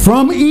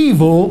from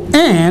evil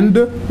and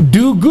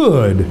do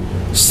good.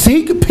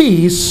 Seek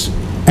peace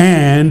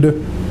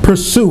and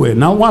pursue it.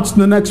 Now watch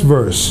the next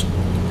verse.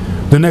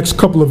 The next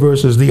couple of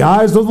verses. The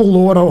eyes of the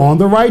Lord are on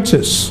the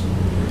righteous,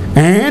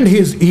 and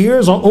his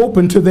ears are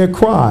open to their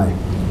cry.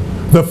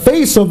 The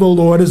face of the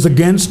Lord is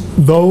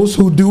against those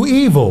who do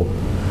evil,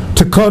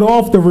 to cut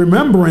off the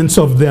remembrance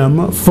of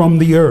them from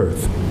the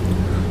earth.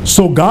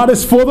 So God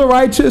is for the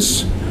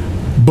righteous,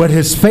 but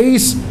his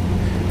face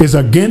is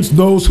against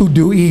those who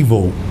do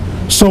evil.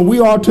 So we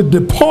are to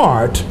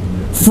depart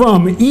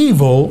from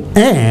evil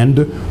and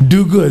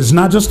do good. It's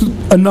not just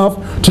enough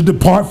to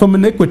depart from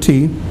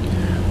iniquity.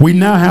 We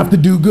now have to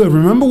do good.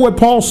 Remember what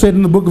Paul said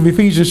in the book of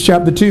Ephesians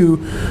chapter 2,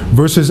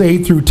 verses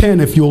 8 through 10,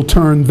 if you'll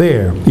turn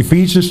there.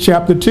 Ephesians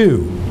chapter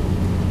 2.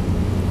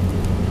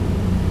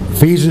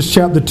 Ephesians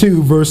chapter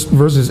 2,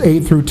 verses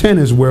 8 through 10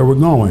 is where we're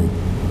going.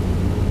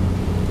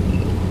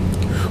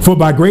 For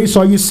by grace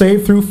are you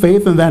saved through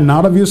faith, and that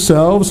not of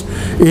yourselves.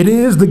 It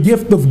is the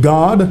gift of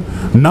God,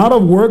 not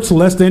of works,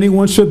 lest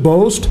anyone should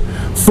boast.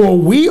 For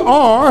we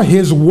are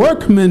his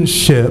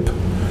workmanship,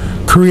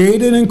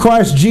 created in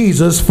Christ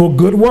Jesus for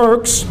good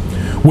works,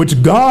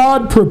 which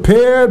God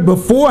prepared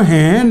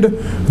beforehand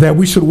that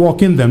we should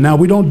walk in them. Now,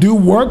 we don't do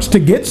works to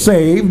get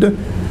saved.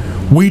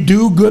 We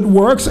do good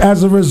works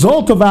as a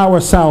result of our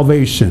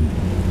salvation.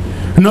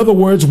 In other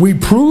words, we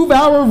prove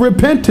our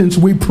repentance.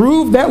 We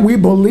prove that we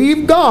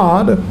believe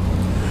God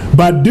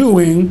by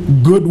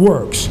doing good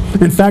works.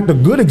 In fact, a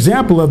good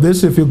example of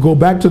this, if you go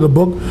back to the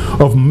book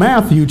of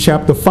Matthew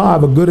chapter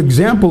 5, a good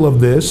example of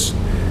this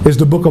is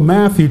the book of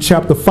Matthew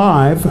chapter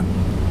 5.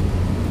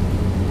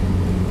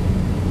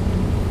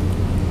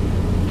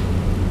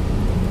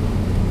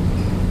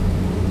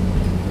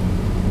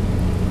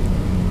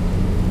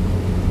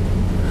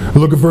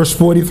 Look at verse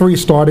 43,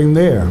 starting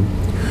there.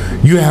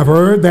 You have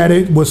heard that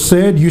it was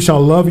said, you shall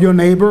love your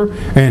neighbor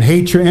and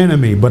hate your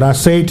enemy. But I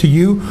say to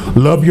you,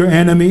 love your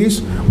enemies,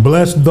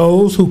 bless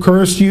those who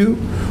curse you,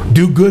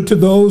 do good to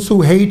those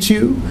who hate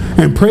you,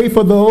 and pray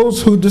for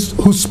those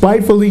who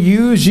spitefully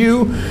use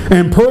you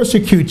and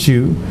persecute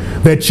you,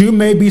 that you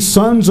may be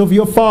sons of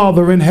your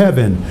Father in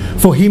heaven.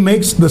 For he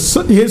makes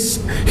his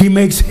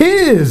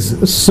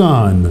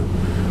sun.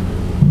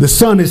 The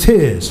sun is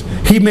his.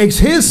 He makes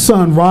his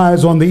sun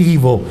rise on the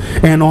evil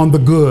and on the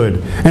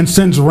good, and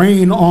sends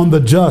rain on the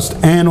just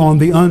and on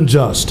the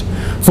unjust.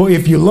 For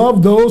if you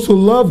love those who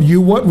love you,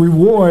 what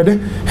reward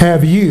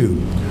have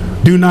you?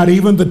 Do not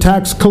even the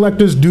tax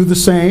collectors do the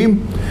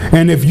same?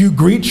 And if you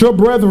greet your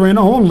brethren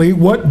only,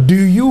 what do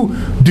you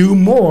do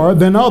more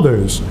than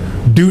others?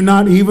 Do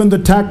not even the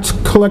tax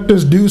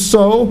collectors do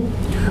so?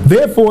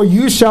 Therefore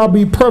you shall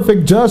be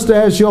perfect, just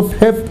as your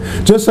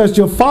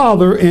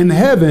Father in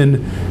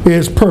heaven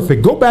is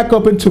perfect. Go back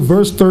up into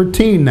verse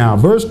 13 now.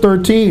 Verse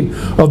 13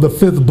 of the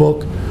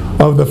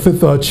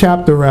fifth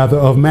chapter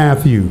of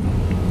Matthew.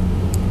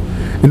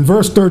 In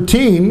verse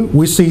 13,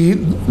 we see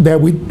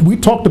that we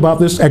talked about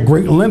this at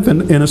great length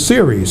in a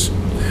series.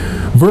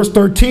 Verse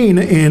 13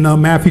 in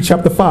Matthew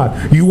chapter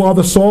 5. You are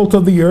the salt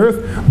of the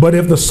earth, but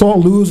if the salt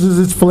loses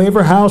its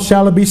flavor, how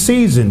shall it be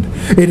seasoned?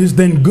 It is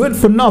then good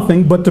for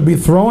nothing but to be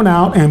thrown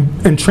out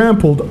and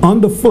trampled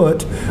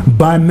underfoot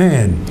by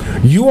men.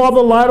 You are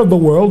the light of the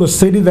world. A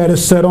city that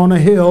is set on a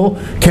hill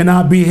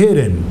cannot be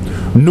hidden.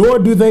 Nor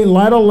do they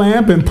light a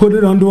lamp and put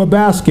it under a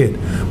basket,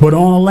 but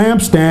on a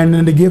lampstand,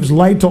 and it gives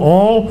light to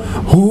all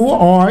who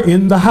are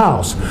in the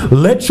house.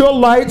 Let your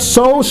light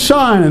so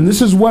shine, and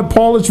this is what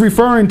Paul is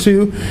referring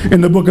to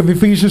in the book of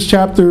Ephesians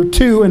chapter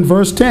 2 and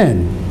verse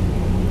 10.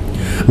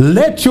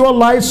 Let your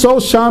light so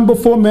shine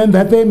before men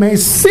that they may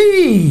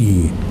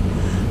see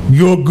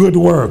your good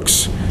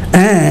works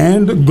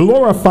and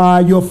glorify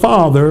your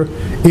Father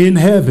in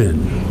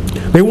heaven.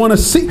 They want to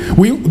see,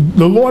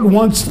 the Lord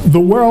wants the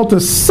world to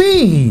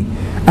see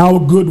our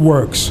good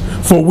works.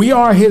 For we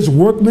are his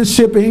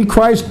workmanship in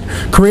Christ,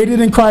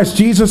 created in Christ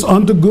Jesus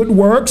unto good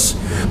works,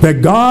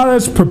 that God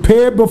has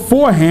prepared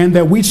beforehand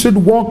that we should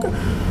walk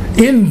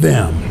in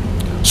them.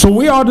 So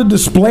we are to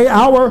display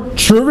our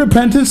true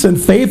repentance and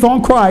faith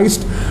on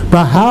Christ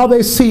by how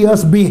they see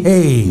us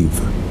behave.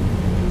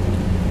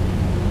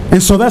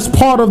 And so that's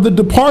part of the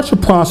departure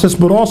process,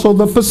 but also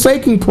the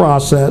forsaking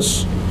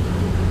process,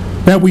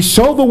 that we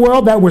show the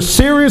world that we're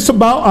serious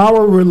about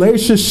our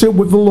relationship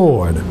with the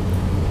Lord.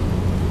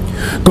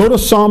 Go to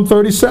Psalm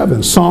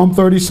 37. Psalm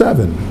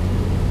 37.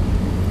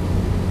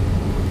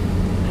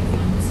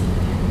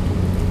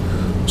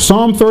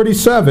 Psalm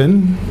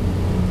 37.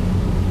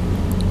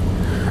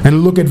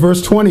 And look at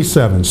verse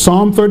 27.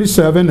 Psalm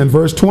 37 and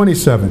verse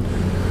 27.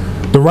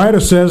 The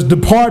writer says,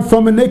 depart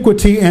from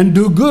iniquity and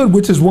do good,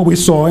 which is what we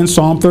saw in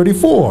Psalm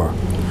 34.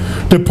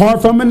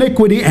 Depart from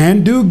iniquity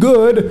and do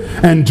good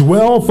and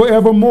dwell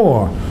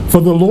forevermore.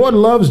 For the Lord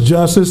loves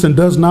justice and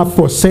does not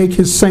forsake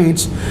his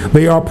saints.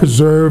 They are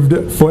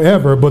preserved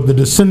forever, but the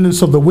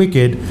descendants of the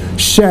wicked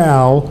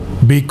shall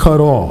be cut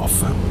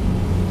off.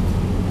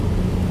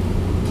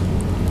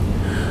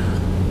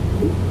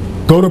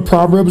 Go to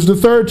Proverbs, the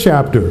 3rd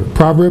chapter.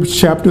 Proverbs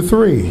chapter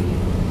 3.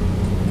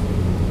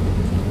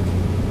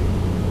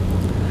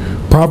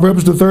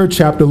 Proverbs, the 3rd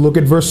chapter, look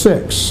at verse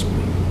 6.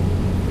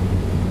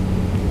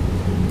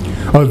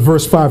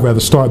 Verse 5, rather,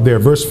 start there.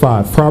 Verse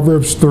 5.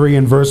 Proverbs 3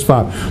 and verse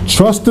 5.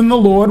 Trust in the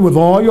Lord with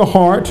all your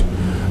heart,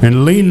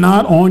 and lean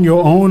not on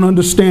your own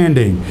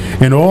understanding.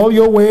 In all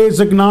your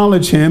ways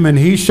acknowledge him, and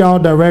he shall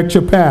direct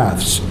your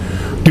paths.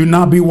 Do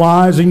not be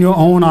wise in your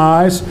own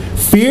eyes.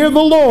 Fear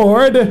the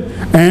Lord,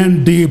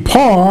 and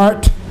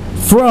depart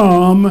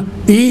from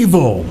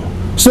evil.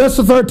 So that's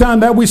the third time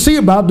that we see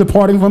about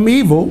departing from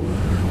evil.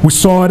 We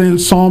saw it in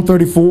Psalm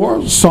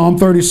 34, Psalm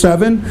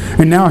 37,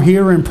 and now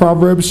here in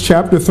Proverbs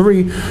chapter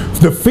 3.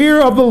 The fear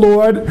of the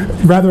Lord,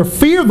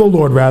 fear the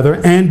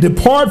Lord, and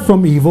depart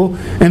from evil.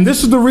 And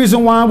this is the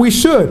reason why we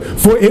should.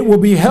 For it will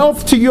be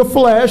health to your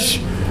flesh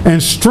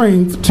and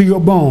strength to your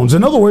bones.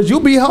 In other words,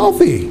 you'll be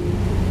healthy.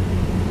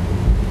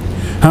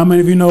 How many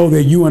of you know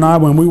that you and I,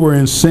 when we were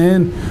in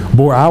sin,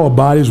 boy, our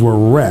bodies were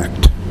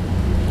wrecked.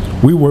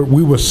 We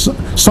were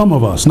some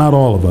of us, not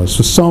all of us,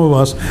 for some of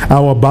us,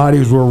 our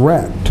bodies were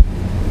wrecked.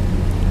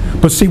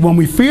 But see, when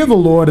we fear the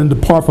Lord and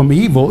depart from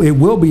evil, it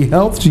will be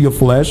health to your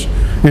flesh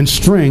and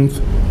strength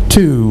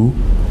to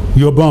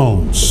your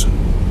bones.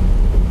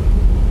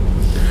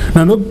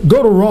 Now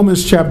go to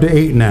Romans chapter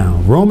 8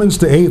 now. Romans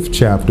the 8th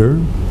chapter.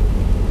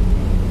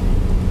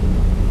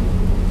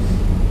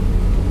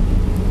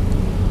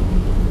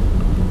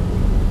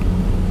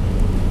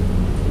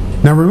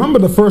 Now remember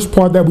the first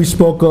part that we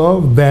spoke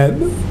of, that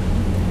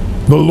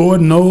the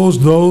Lord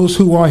knows those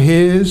who are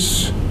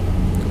his.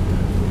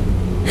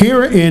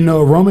 Here in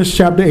Romans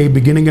chapter 8,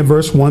 beginning in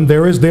verse 1,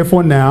 there is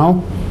therefore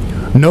now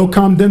no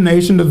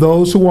condemnation to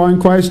those who are in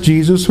Christ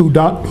Jesus, who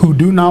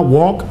do not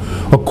walk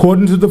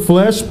according to the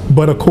flesh,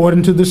 but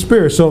according to the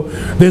Spirit. So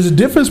there's a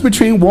difference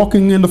between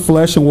walking in the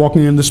flesh and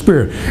walking in the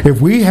Spirit.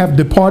 If we have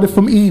departed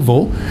from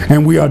evil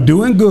and we are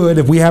doing good,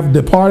 if we have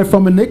departed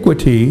from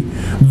iniquity,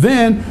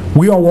 then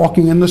we are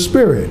walking in the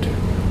Spirit,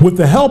 with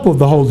the help of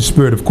the Holy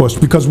Spirit, of course,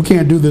 because we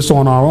can't do this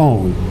on our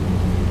own.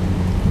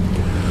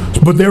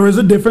 But there is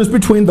a difference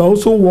between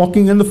those who are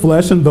walking in the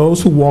flesh and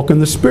those who walk in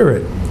the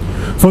Spirit.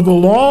 For the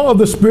law of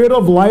the Spirit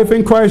of life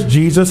in Christ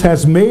Jesus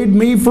has made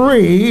me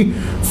free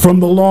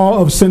from the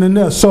law of sin and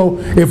death. So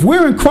if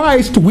we're in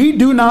Christ, we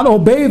do not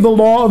obey the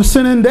law of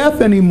sin and death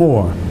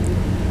anymore.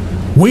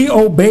 We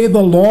obey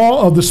the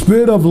law of the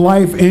Spirit of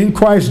life in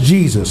Christ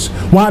Jesus.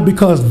 Why?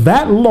 Because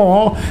that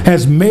law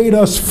has made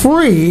us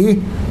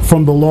free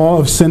from the law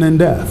of sin and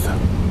death.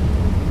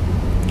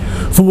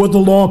 For what the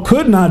law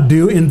could not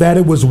do, in that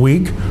it was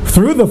weak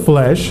through the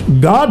flesh,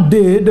 God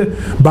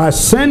did by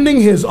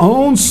sending his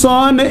own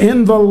Son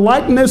in the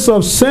likeness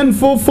of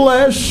sinful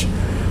flesh.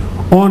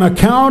 On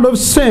account of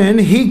sin,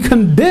 he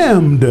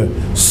condemned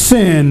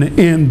sin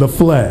in the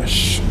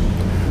flesh.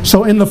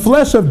 So in the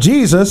flesh of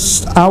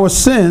Jesus, our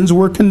sins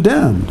were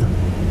condemned.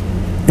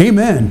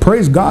 Amen.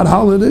 Praise God.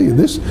 Hallelujah.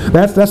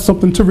 That's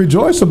something to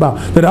rejoice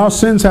about, that our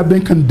sins have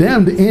been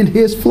condemned in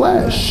his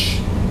flesh.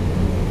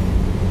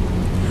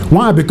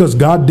 Why? Because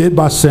God did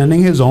by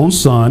sending his own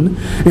Son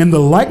in the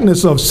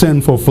likeness of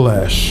sinful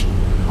flesh.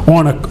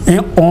 On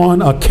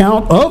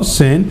account of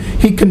sin,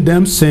 he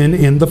condemned sin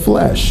in the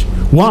flesh.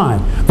 Why?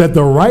 That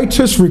the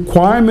righteous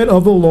requirement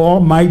of the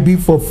law might be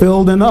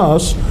fulfilled in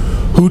us,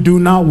 who do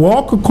not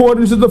walk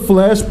according to the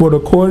flesh, but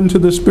according to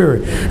the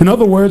Spirit. In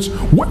other words,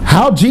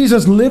 how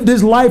Jesus lived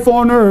his life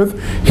on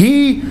earth,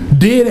 he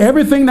did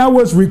everything that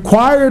was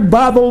required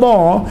by the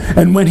law,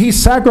 and when he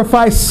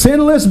sacrificed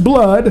sinless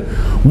blood,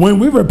 when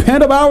we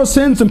repent of our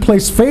sins and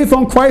place faith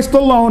on Christ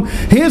alone,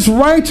 his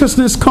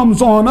righteousness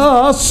comes on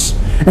us,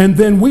 and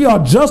then we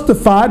are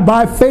justified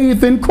by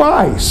faith in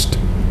Christ.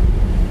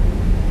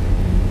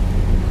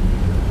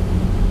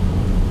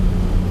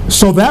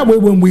 So that way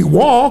when we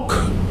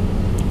walk,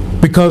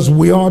 because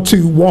we are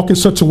to walk in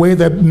such a way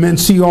that men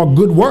see our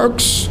good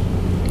works,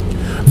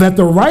 that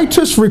the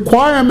righteous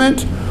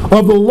requirement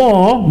of the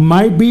law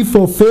might be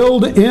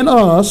fulfilled in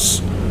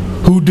us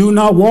who do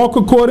not walk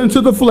according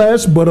to the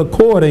flesh, but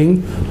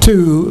according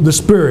to the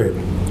Spirit.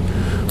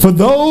 For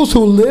those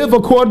who live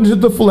according to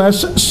the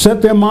flesh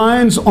set their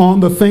minds on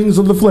the things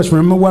of the flesh.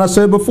 Remember what I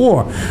said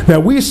before,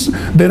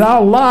 that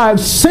our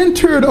lives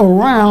centered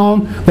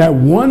around that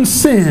one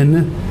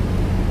sin,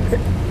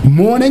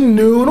 morning,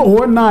 noon,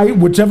 or night,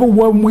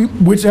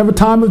 whichever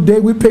time of day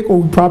we pick,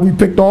 or we probably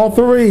picked all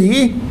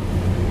three.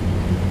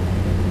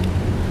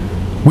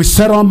 We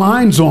set our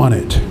minds on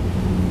it.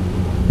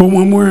 But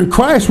when we're in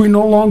Christ, we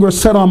no longer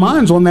set our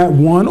minds on that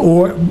one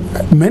or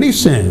many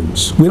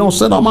sins. We don't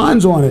set our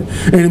minds on it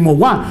anymore.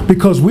 Why?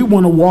 Because we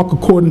want to walk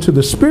according to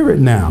the Spirit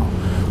now,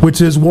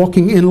 which is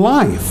walking in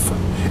life,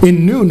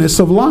 in newness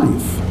of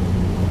life.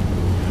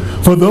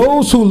 For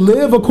those who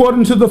live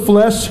according to the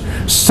flesh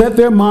set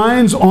their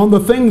minds on the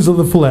things of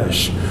the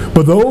flesh.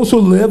 But those who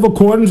live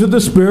according to the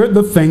Spirit,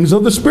 the things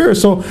of the Spirit.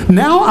 So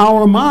now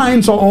our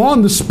minds are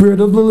on the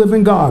Spirit of the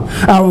living God.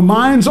 Our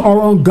minds are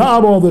on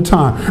God all the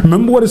time.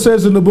 Remember what it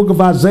says in the book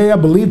of Isaiah, I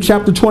believe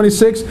chapter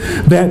 26,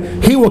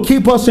 that He will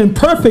keep us in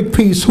perfect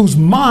peace whose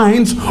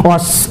minds are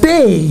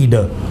stayed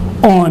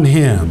on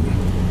Him.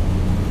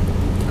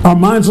 Our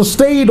minds are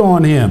stayed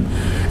on Him.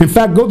 In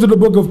fact, go to the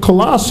book of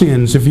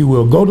Colossians, if you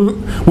will.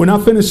 We're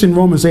not finishing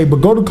Romans 8, but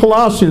go to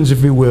Colossians,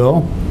 if you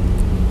will.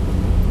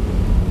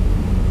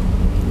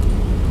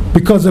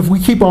 Because if we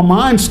keep our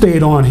minds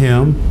stayed on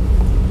Him,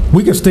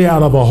 we can stay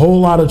out of a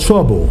whole lot of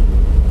trouble.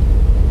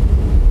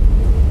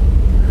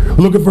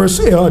 Look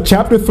at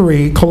chapter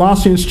 3,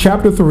 Colossians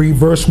chapter 3,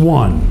 verse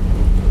 1.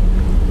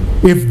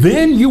 If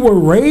then you were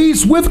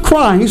raised with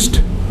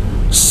Christ,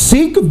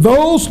 seek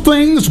those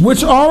things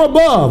which are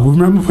above.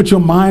 Remember, put your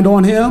mind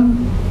on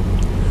Him.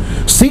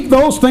 Seek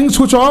those things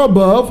which are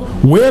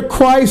above, where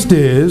Christ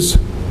is,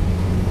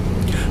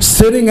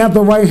 sitting at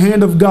the right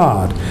hand of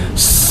God.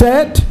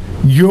 Set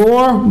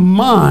your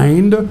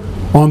mind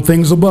on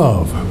things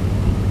above.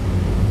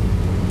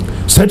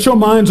 Set your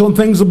minds on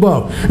things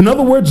above. In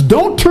other words,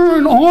 don't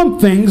turn on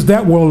things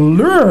that will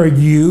lure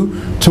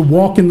you to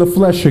walk in the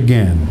flesh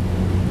again.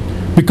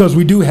 Because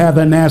we do have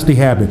that nasty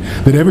habit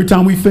that every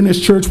time we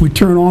finish church, we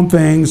turn on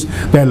things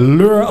that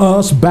lure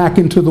us back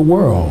into the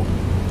world.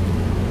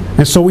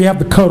 And so we have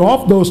to cut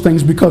off those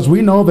things, because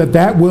we know that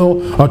that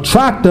will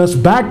attract us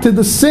back to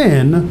the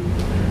sin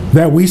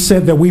that we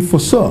said that we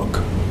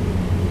forsook.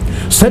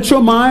 Set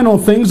your mind on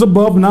things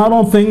above, not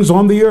on things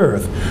on the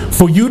earth.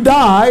 For you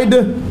died,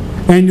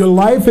 and your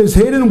life is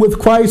hidden with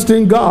Christ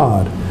in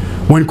God.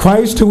 When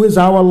Christ, who is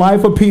our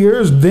life,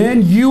 appears,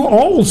 then you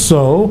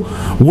also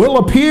will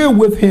appear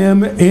with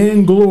Him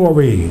in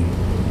glory.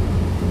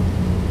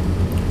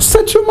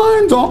 Set your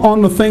minds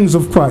on the things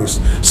of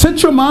Christ.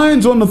 Set your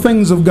minds on the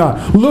things of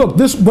God. Look,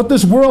 what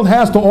this world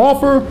has to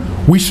offer,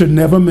 we should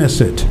never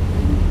miss it.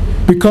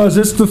 Because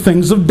it's the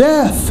things of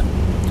death.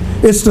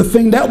 It's the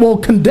thing that will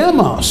condemn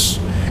us.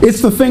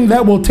 It's the thing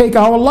that will take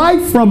our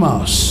life from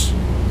us.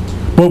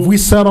 But if we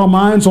set our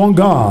minds on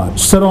God,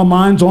 set our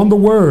minds on the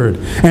Word,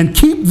 and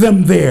keep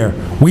them there,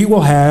 we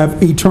will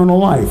have eternal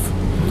life.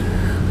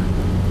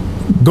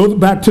 Go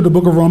back to the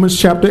book of Romans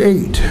chapter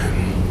 8.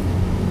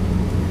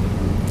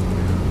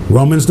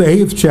 Romans the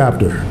 8th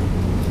chapter.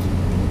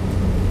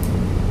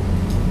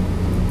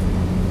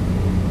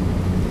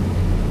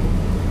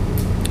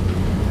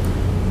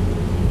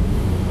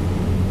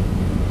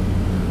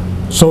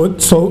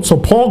 So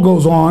Paul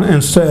goes on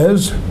and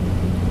says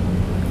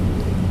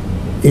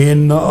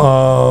in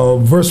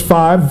verse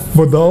 5,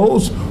 for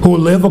those who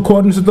live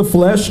according to the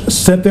flesh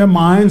set their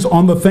minds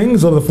on the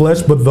things of the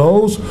flesh, but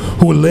those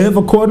who live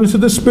according to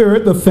the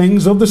Spirit, the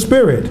things of the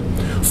Spirit.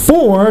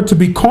 For to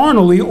be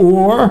carnally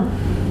or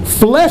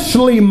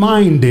fleshly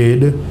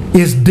minded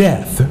is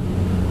death.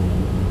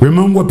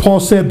 Remember what Paul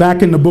said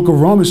back in the book of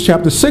Romans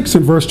chapter 6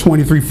 and verse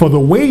 23, for the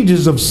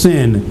wages of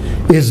sin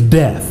is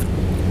death.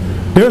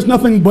 There's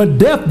nothing but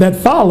death that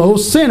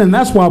follows sin, and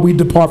that's why we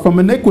depart from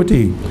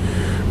iniquity.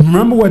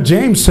 Remember what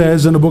James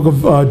says in the book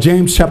of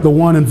James chapter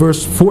 1 and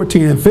verse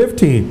 14 and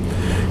 15.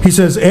 He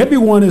says,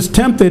 everyone is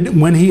tempted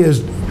when he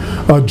is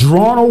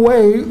drawn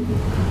away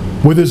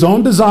with his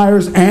own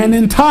desires and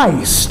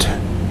enticed.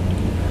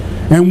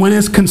 And when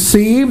it's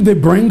conceived, it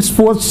brings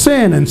forth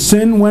sin. And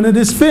sin, when it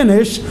is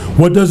finished,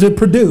 what does it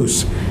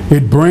produce?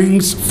 It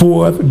brings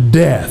forth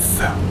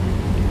death.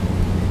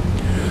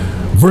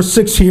 Verse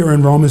 6 here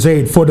in Romans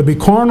 8, for to be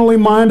carnally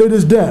minded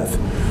is death,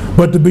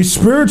 but to be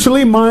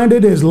spiritually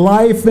minded is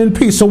life and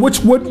peace. So which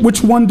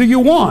one do you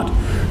want?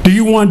 Do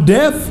you want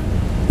death,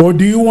 or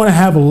do you want to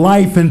have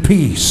life and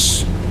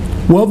peace?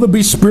 Well, to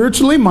be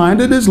spiritually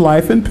minded is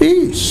life and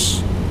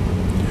peace.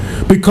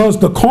 Because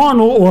the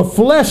carnal or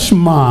flesh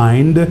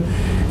mind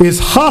is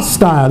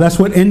hostile. That's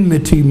what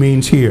enmity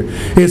means here.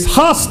 It's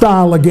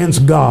hostile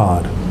against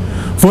God.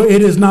 For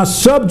it is not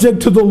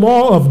subject to the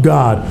law of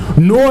God,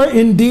 nor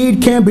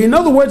indeed can be. In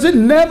other words, it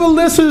never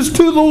listens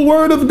to the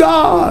word of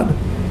God.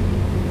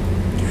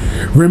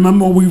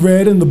 Remember what we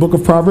read in the book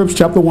of Proverbs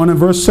chapter 1 and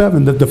verse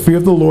 7, that the fear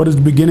of the Lord is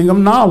the beginning of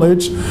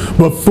knowledge,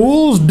 but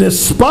fools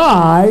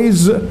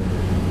despise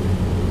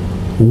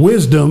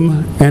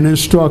wisdom and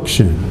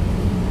instruction.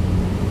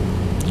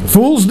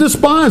 Fools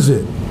despise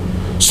it.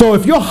 So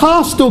if you're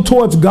hostile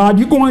towards God,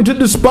 you're going to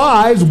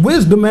despise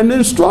wisdom and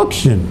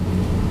instruction.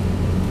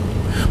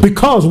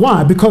 Because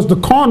why? Because the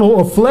carnal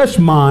or flesh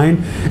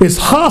mind is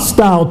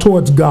hostile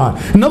towards God.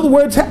 In other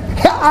words,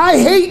 I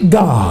hate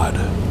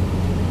God.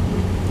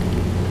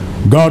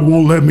 God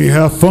won't let me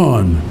have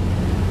fun.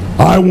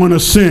 I want to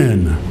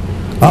sin.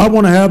 I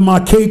want to have my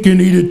cake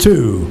and eat it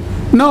too.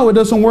 No, it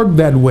doesn't work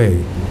that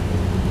way.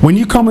 When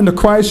you come into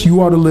Christ,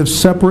 you are to live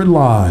separate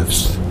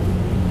lives.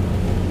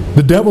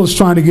 The devil is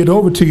trying to get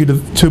over to you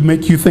to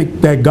make you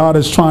think that God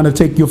is trying to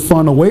take your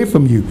fun away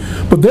from you.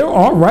 But there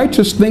are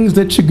righteous things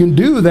that you can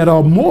do that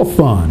are more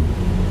fun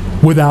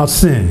without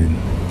sin.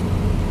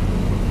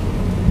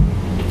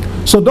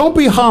 So don't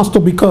be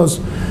hostile because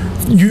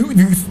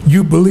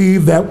you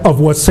believe that of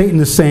what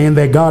Satan is saying,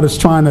 that God is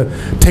trying to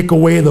take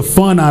away the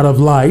fun out of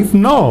life.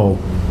 No.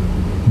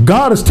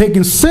 God is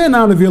taking sin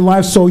out of your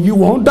life so you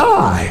won't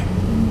die.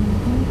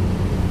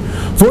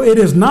 For it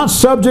is not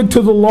subject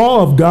to the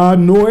law of God,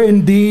 nor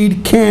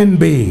indeed can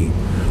be.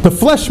 The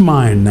flesh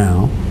mind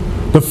now.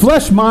 The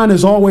flesh mind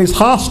is always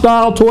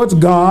hostile towards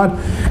God,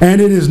 and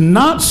it is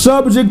not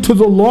subject to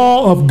the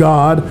law of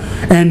God,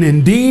 and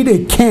indeed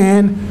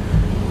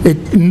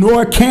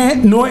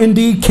nor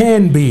indeed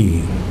can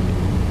be.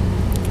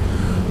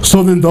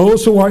 So then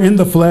those who are in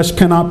the flesh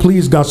cannot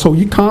please God. So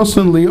you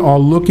constantly are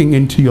looking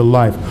into your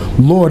life.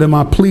 Lord, am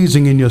I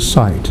pleasing in your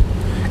sight?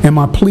 Am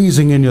I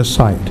pleasing in your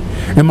sight?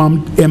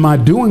 Am I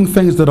doing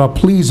things that are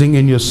pleasing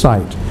in your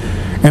sight?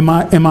 Am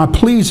I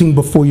pleasing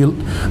before you?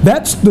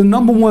 That's the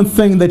number one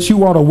thing that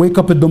you ought to wake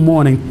up in the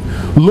morning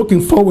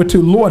looking forward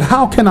to. Lord,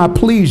 how can I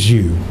please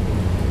you?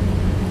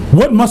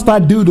 What must I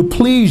do to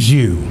please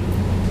you?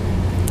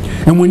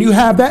 And when you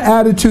have that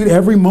attitude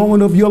every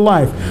moment of your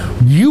life,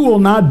 you will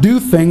not do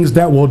things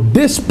that will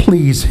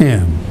displease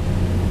him.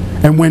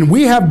 And when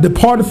we have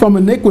departed from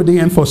iniquity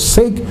and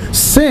forsake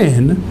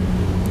sin,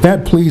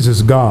 that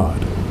pleases God.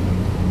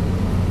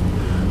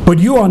 But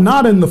you are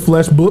not in the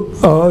flesh,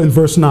 in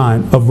verse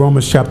 9 of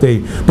Romans chapter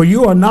 8. But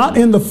you are not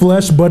in the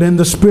flesh, but in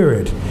the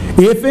Spirit.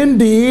 If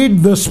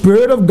indeed the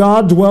Spirit of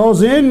God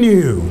dwells in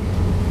you.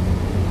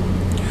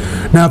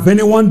 Now, if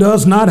anyone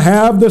does not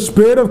have the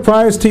Spirit of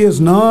Christ, he is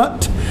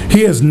not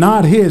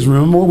his.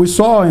 Remember what we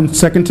saw in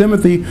 2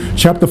 Timothy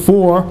chapter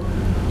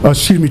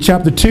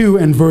 2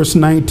 and verse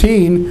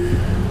 19,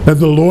 that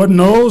the Lord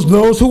knows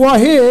those who are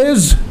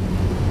his.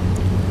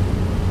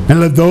 And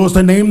let those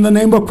that name the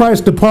name of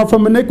Christ depart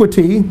from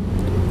iniquity.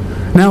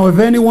 Now, if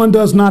anyone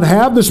does not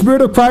have the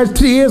Spirit of Christ,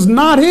 he is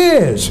not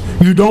his.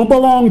 You don't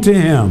belong to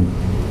him.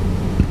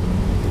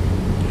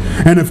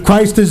 And if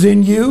Christ is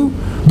in you,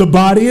 the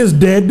body is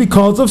dead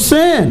because of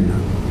sin.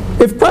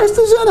 If Christ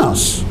is in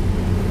us,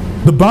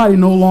 the body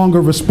no longer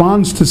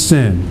responds to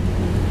sin.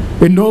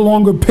 It no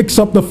longer picks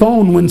up the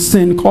phone when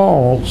sin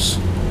calls.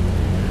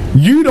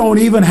 You don't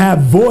even have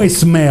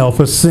voicemail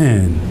for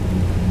sin.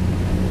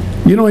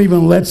 You don't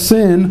even let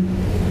sin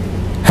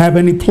have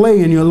any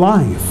play in your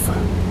life.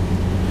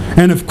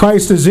 And if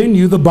Christ is in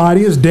you, the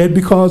body is dead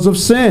because of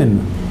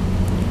sin.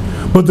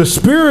 But the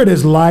Spirit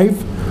is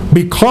life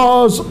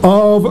because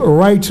of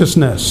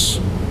righteousness.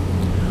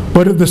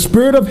 But if the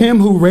Spirit of him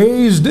who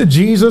raised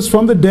Jesus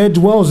from the dead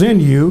dwells in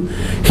you,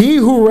 he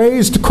who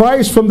raised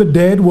Christ from the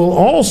dead will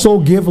also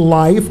give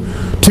life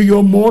to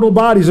your mortal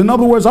bodies. In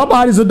other words, our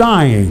bodies are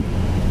dying.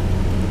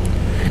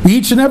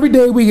 Each and every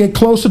day we get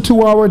closer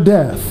to our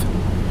death.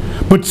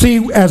 But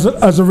see, as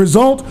a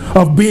result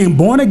of being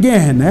born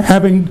again,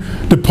 having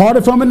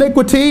departed from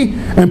iniquity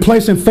and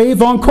placing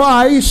faith on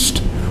Christ,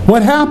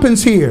 what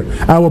happens here?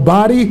 Our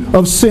body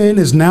of sin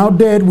is now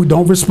dead. We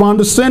don't respond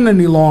to sin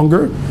any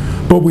longer,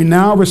 but we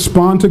now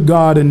respond to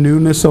God in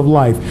newness of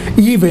life,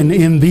 even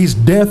in these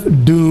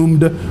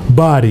death-doomed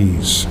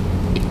bodies.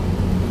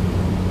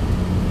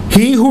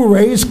 He who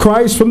raised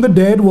Christ from the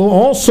dead will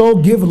also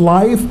give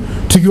life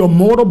to your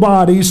mortal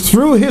bodies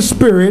through his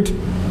Spirit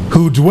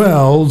who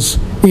dwells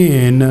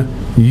in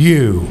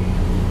you.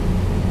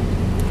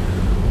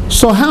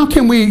 So how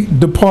can we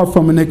depart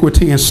from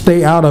iniquity and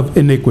stay out of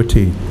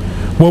iniquity?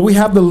 Well, we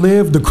have to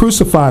live the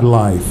crucified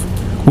life.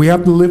 We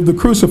have to live the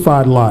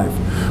crucified life.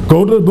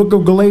 Go to the book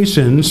of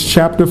Galatians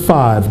chapter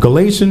 5.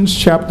 Galatians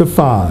chapter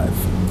 5.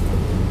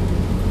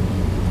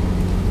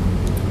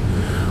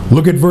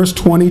 Look at verse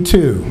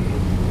 22.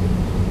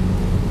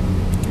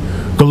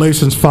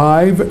 Galatians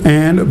 5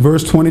 and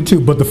verse 22.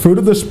 But the fruit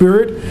of the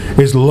Spirit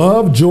is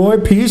love, joy,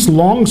 peace,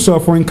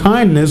 long-suffering,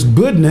 kindness,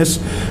 goodness,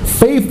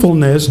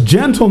 faithfulness,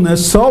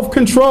 gentleness,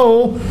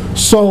 self-control.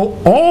 So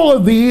all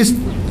of these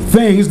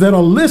things that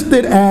are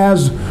listed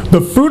as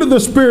the fruit of the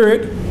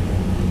Spirit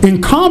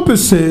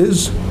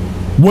encompasses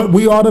what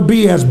we ought to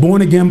be as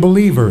born-again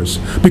believers.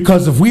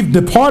 Because if we've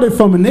departed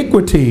from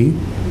iniquity,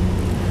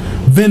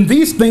 then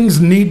these things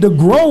need to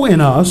grow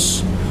in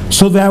us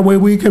so that way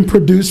we can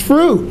produce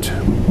fruit.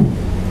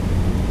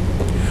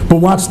 But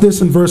watch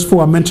this in verse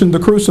 4. I mentioned the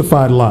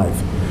crucified life.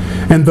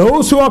 And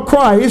those who are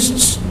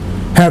Christ's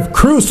have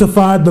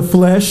crucified the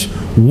flesh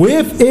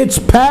with its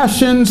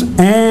passions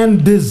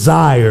and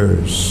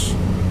desires.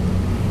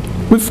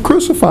 We've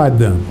crucified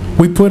them.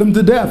 We put them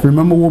to death.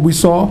 Remember what we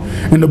saw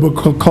in the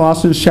book of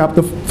Colossians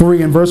chapter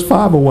 3 and verse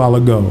 5 a while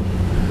ago.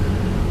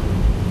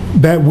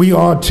 That we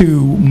are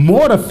to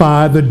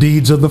mortify the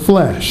deeds of the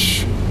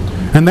flesh.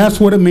 And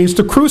that's what it means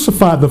to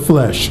crucify the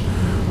flesh.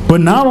 But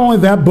not only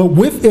that, but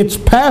with its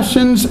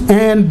passions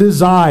and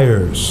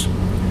desires.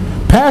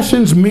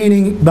 Passions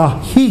meaning the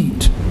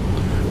heat.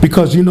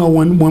 Because, you know,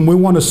 when we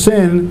want to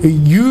sin,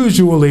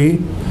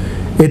 usually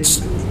it's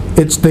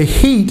the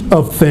heat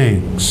of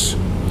things.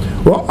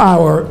 Well,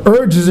 our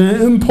urges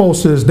and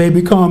impulses, they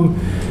become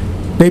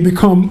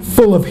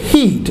full of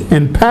heat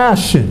and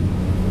passion.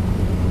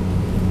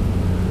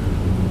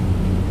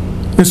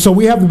 And so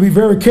we have to be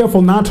very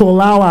careful not to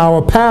allow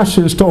our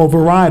passions to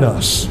override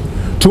us,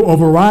 to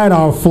override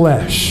our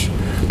flesh,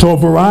 to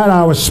override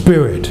our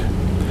spirit.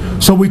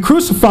 So we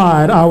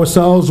crucified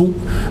ourselves,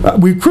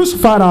 we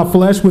crucified our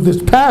flesh with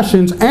its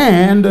passions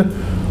and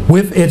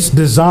with its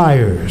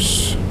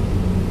desires.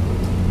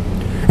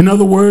 In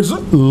other words,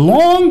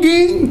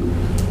 longing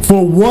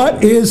for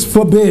what is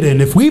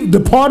forbidden. If we've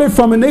departed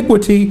from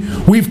iniquity,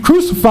 we've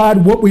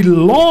crucified what we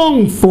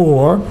long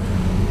for,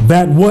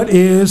 that what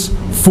is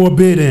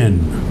forbidden.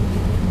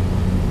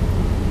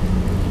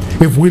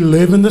 If we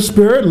live in the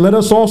Spirit, let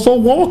us also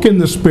walk in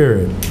the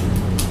Spirit.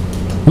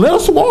 Let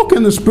us walk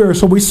in the Spirit.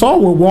 So we saw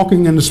what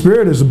walking in the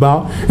Spirit is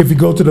about. If you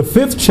go to the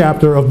 5th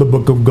chapter of the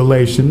book of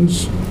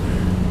Galatians,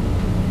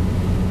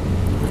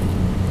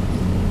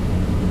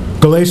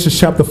 Galatians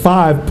chapter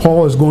 5,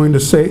 Paul is going to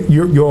say,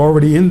 you're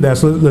already in that.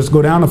 So let's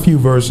go down a few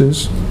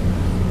verses.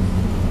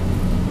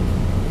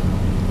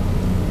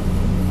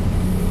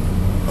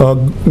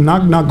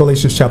 Not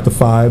Galatians chapter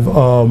 5.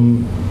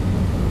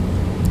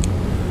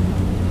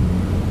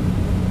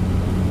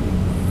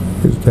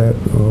 Is that,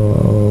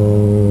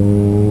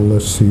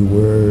 let's see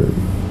where,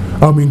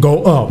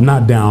 go up,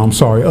 not down, I'm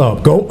sorry,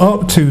 up. Go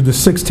up to the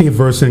 16th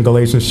verse in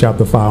Galatians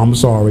chapter 5, I'm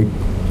sorry.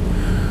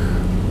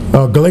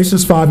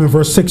 Galatians 5 and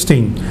verse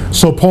 16.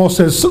 So Paul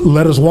says,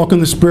 let us walk in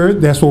the Spirit.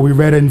 That's what we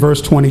read in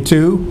verse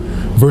 22,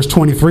 verse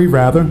 23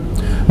 rather.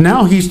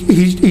 Now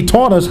he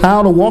taught us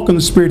how to walk in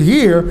the Spirit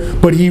here,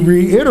 but he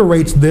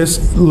reiterates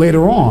this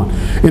later on,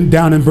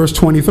 down in verse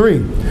 23.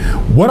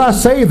 What I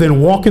say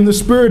then, walk in the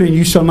Spirit, and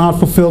you shall not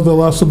fulfill the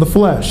lusts of the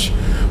flesh.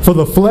 For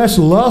the flesh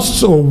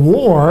lusts or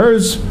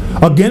wars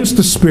against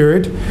the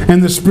Spirit,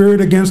 and the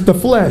Spirit against the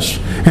flesh.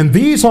 And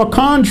these are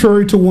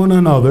contrary to one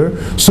another,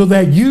 so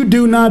that you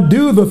do not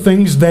do the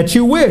things that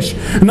you wish.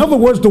 In other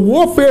words, the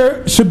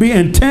warfare should be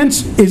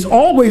intense, is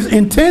always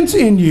intense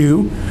in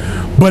you,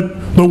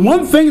 but the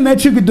one thing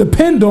that you could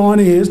depend on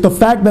is the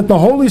fact that the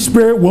Holy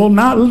Spirit will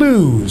not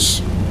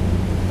lose.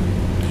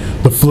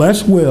 The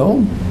flesh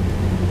will.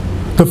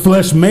 The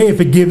flesh may if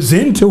it gives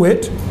into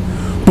it,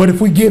 but if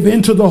we give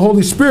into the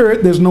Holy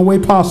Spirit, there's no way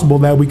possible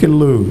that we can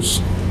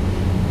lose.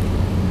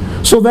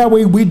 So that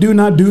way we do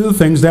not do the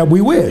things that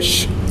we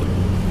wish.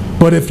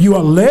 But if you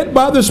are led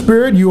by the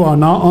Spirit, you are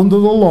not under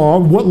the law.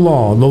 What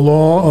law? The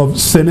law of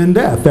sin and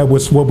death. That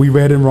was what we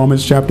read in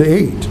Romans chapter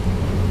 8.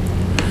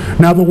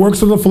 Now the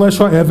works of the flesh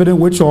are evident,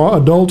 which are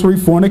adultery,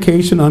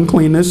 fornication,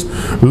 uncleanness,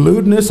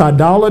 lewdness,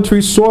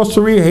 idolatry,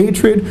 sorcery,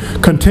 hatred,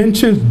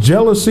 contention,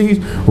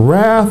 jealousy,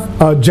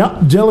 wrath,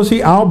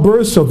 jealousy,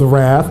 outbursts of the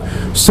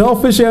wrath,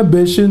 selfish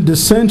ambition,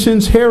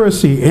 dissensions,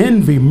 heresy,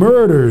 envy,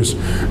 murders,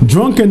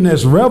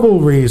 drunkenness,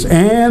 revelries,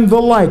 and the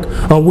like,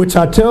 of which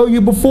I tell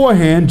you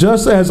beforehand,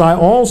 just as I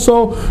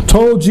also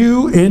told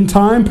you in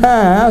time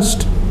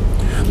past,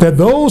 that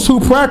those who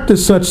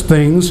practice such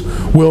things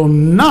will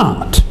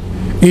not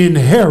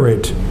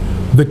inherit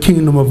the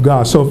kingdom of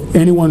God. So if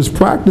anyone's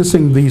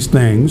practicing these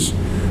things,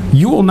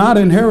 you will not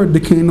inherit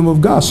the kingdom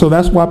of God. So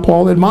that's why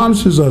Paul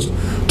admonishes us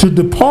to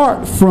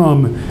depart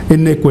from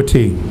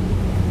iniquity.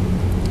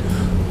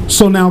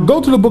 So now go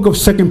to the book of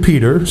 2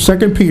 Peter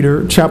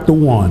chapter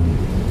 1.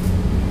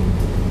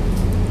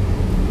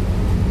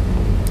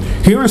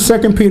 Here in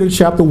 2 Peter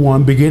chapter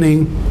 1,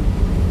 beginning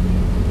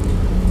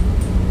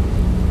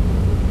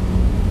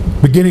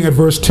at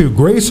verse 2.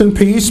 Grace and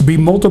peace be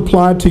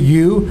multiplied to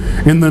you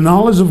in the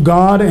knowledge of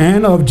God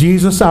and of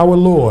Jesus our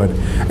Lord,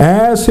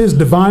 as his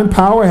divine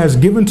power has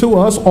given to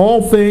us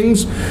all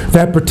things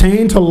that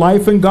pertain to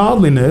life and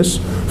godliness,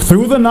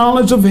 through the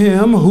knowledge of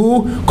him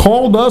who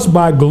called us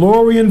by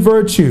glory and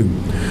virtue,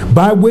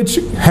 by which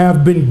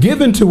have been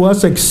given to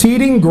us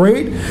exceeding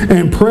great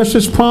and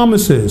precious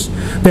promises,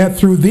 that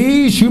through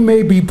these you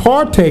may be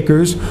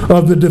partakers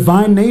of the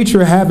divine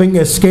nature, having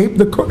escaped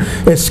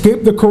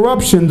the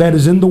corruption that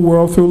is in the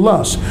world through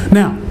lust.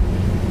 Now,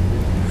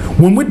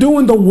 when we're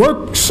doing the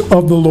works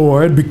of the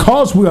Lord,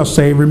 because we are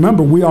saved,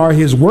 remember, we are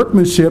his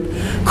workmanship,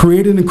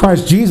 created in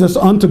Christ Jesus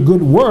unto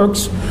good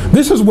works.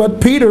 This is what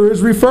Peter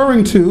is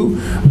referring to,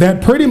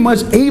 that pretty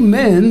much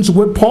amens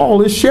what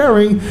Paul is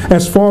sharing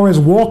as far as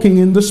walking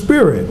in the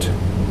Spirit.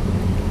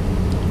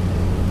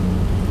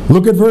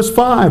 Look at verse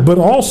 5. But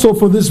also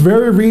for this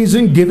very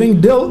reason,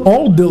 giving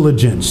all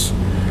diligence,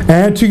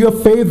 add to your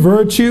faith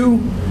virtue,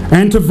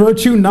 and to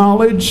virtue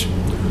knowledge,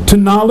 to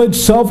knowledge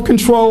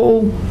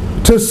self-control,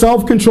 to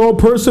self-control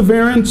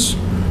perseverance,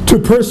 to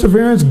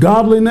perseverance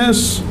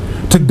godliness,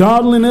 to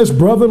godliness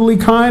brotherly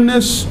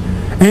kindness,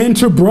 and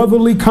to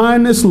brotherly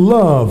kindness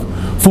love.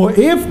 For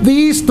if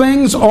these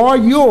things are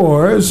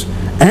yours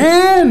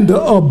and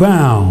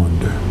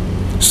abound,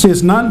 see,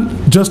 it's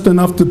not just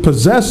enough to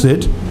possess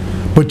it,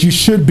 but you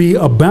should be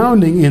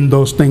abounding in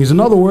those things. In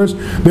other words,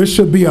 there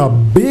should be a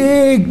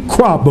big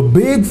crop, a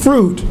big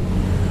fruit,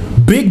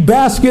 big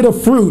basket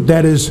of fruit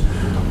that is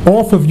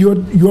off of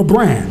your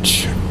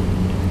branch.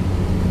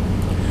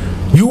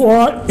 You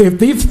are, if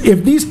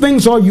these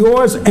things are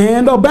yours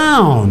and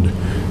abound,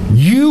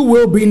 you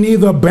will be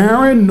neither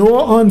barren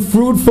nor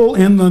unfruitful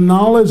in the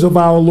knowledge of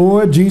our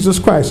Lord Jesus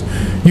Christ.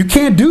 You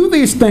can't do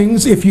these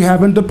things if you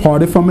haven't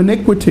departed from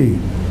iniquity.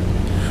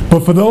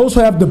 But for those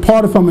who have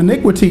departed from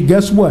iniquity,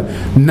 guess what?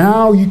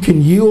 Now you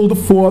can yield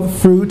forth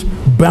fruit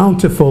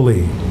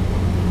bountifully.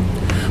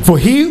 For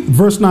he,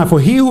 verse 9, for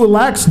he who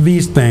lacks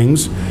these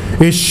things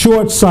is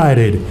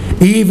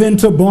short-sighted, even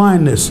to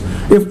blindness.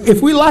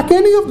 If we lack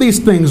any of these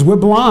things, we're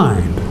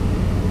blind.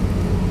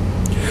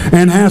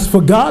 And has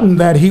forgotten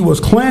that he was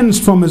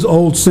cleansed from his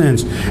old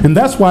sins. And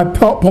that's why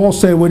Paul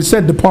said what he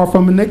said, depart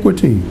from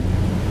iniquity.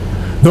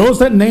 Those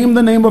that name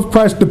the name of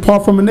Christ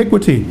depart from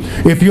iniquity.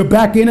 If you're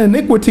back in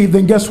iniquity,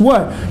 then guess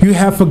what? You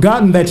have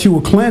forgotten that you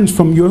were cleansed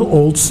from your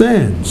old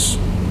sins.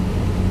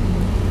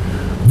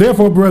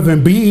 Therefore,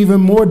 brethren, be even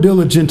more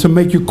diligent to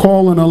make your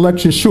call and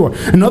election sure.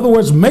 In other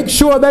words, make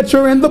sure that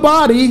you're in the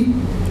body.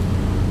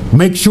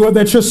 Make sure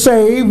that you're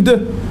saved.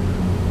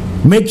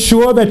 Make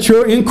sure that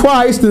you're in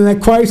Christ and that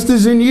Christ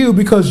is in you,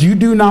 because you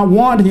do not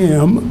want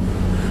him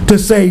to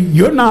say,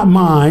 you're not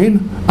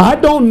mine. I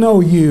don't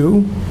know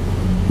you.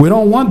 We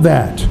don't want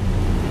that.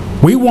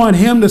 We want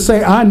him to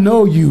say, I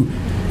know you,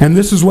 and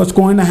this is what's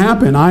going to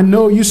happen. I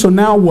know you, so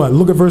now what?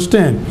 Look at verse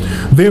 10.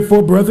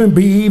 Therefore, brethren,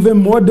 be even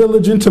more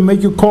diligent to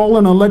make your call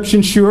and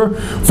election sure.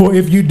 For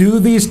if you do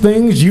these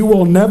things, you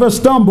will never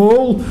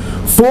stumble.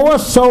 For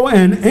so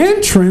an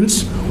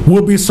entrance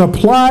will be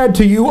supplied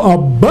to you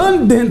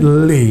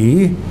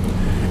abundantly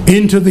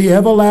into the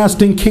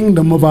everlasting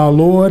kingdom of our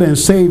Lord and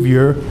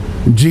Savior,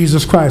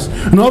 Jesus Christ.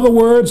 In other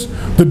words,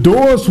 the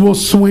doors will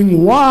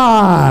swing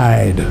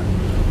wide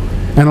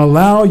and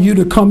allow you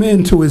to come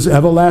into his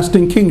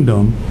everlasting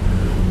kingdom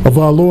of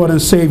our Lord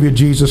and Savior,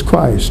 Jesus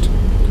Christ.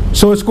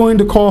 So it's going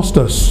to cost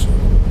us.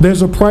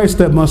 There's a price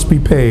that must be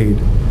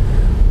paid.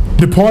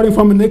 Departing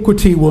from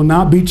iniquity will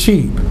not be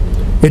cheap.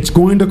 It's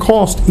going to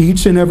cost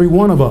each and every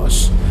one of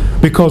us,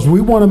 because we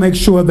want to make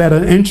sure that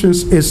an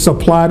entrance is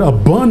supplied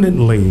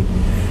abundantly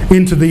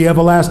into the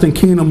everlasting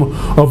kingdom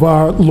of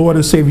our Lord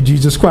and Savior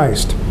Jesus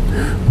Christ.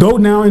 Go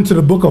now into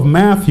the book of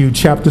Matthew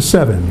chapter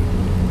 7.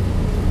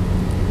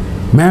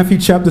 Matthew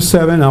chapter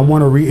 7, I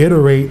want to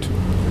reiterate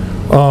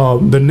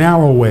the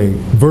narrow way,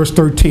 verse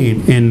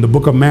 13 in the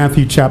book of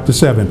Matthew chapter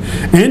 7.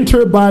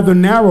 Enter by the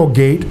narrow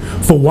gate,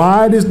 for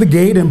wide is the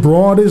gate and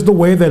broad is the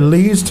way that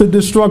leads to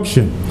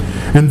destruction.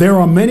 And there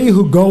are many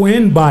who go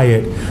in by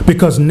it,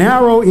 because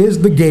narrow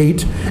is the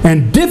gate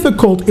and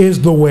difficult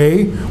is the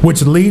way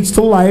which leads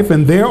to life,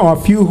 and there are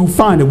few who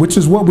find it, which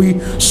is what we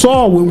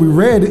saw when we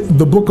read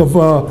the book of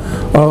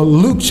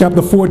Luke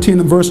chapter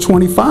 14 and verse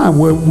 25,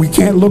 where we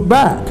can't look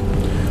back.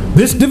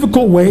 This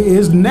difficult way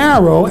is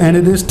narrow and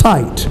it is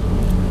tight.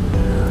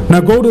 Now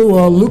go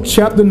to Luke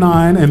chapter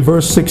 9 and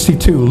verse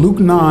 62. Luke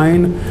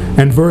 9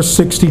 and verse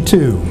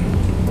 62.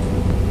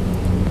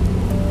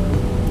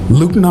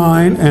 Luke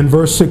 9 and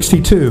verse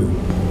 62.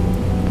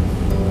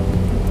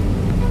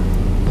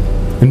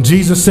 And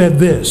Jesus said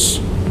this: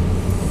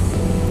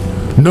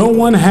 no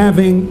one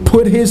having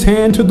put his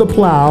hand to the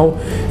plow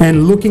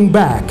and looking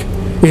back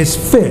is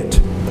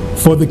fit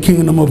for the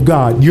kingdom of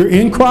God. You're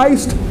in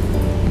Christ?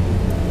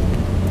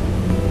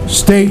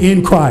 Stay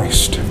in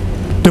Christ.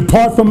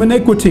 Depart from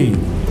iniquity.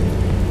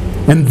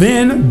 And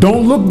then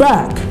don't look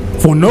back,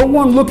 for no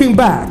one looking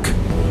back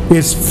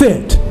is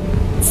fit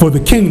for the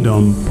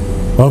kingdom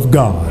of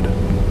God.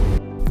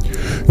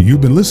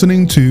 You've been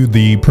listening to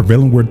the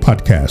Prevailing Word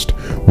Podcast.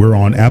 We're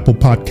on Apple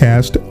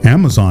Podcast,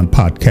 Amazon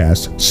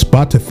Podcast,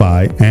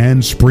 Spotify,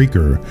 and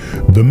Spreaker.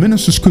 The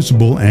Minister's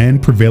Crucible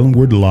and Prevailing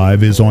Word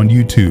Live is on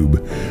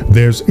YouTube.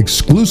 There's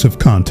exclusive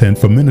content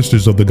for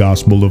ministers of the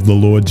gospel of the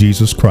Lord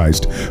Jesus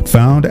Christ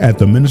found at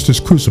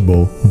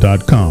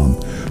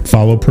theministerscrucible.com.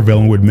 Follow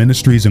Prevailing Word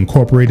Ministries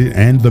Incorporated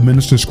and The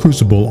Minister's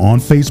Crucible on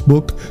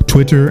Facebook,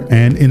 Twitter,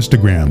 and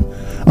Instagram.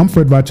 I'm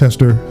Fred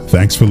Rochester.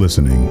 Thanks for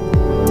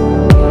listening.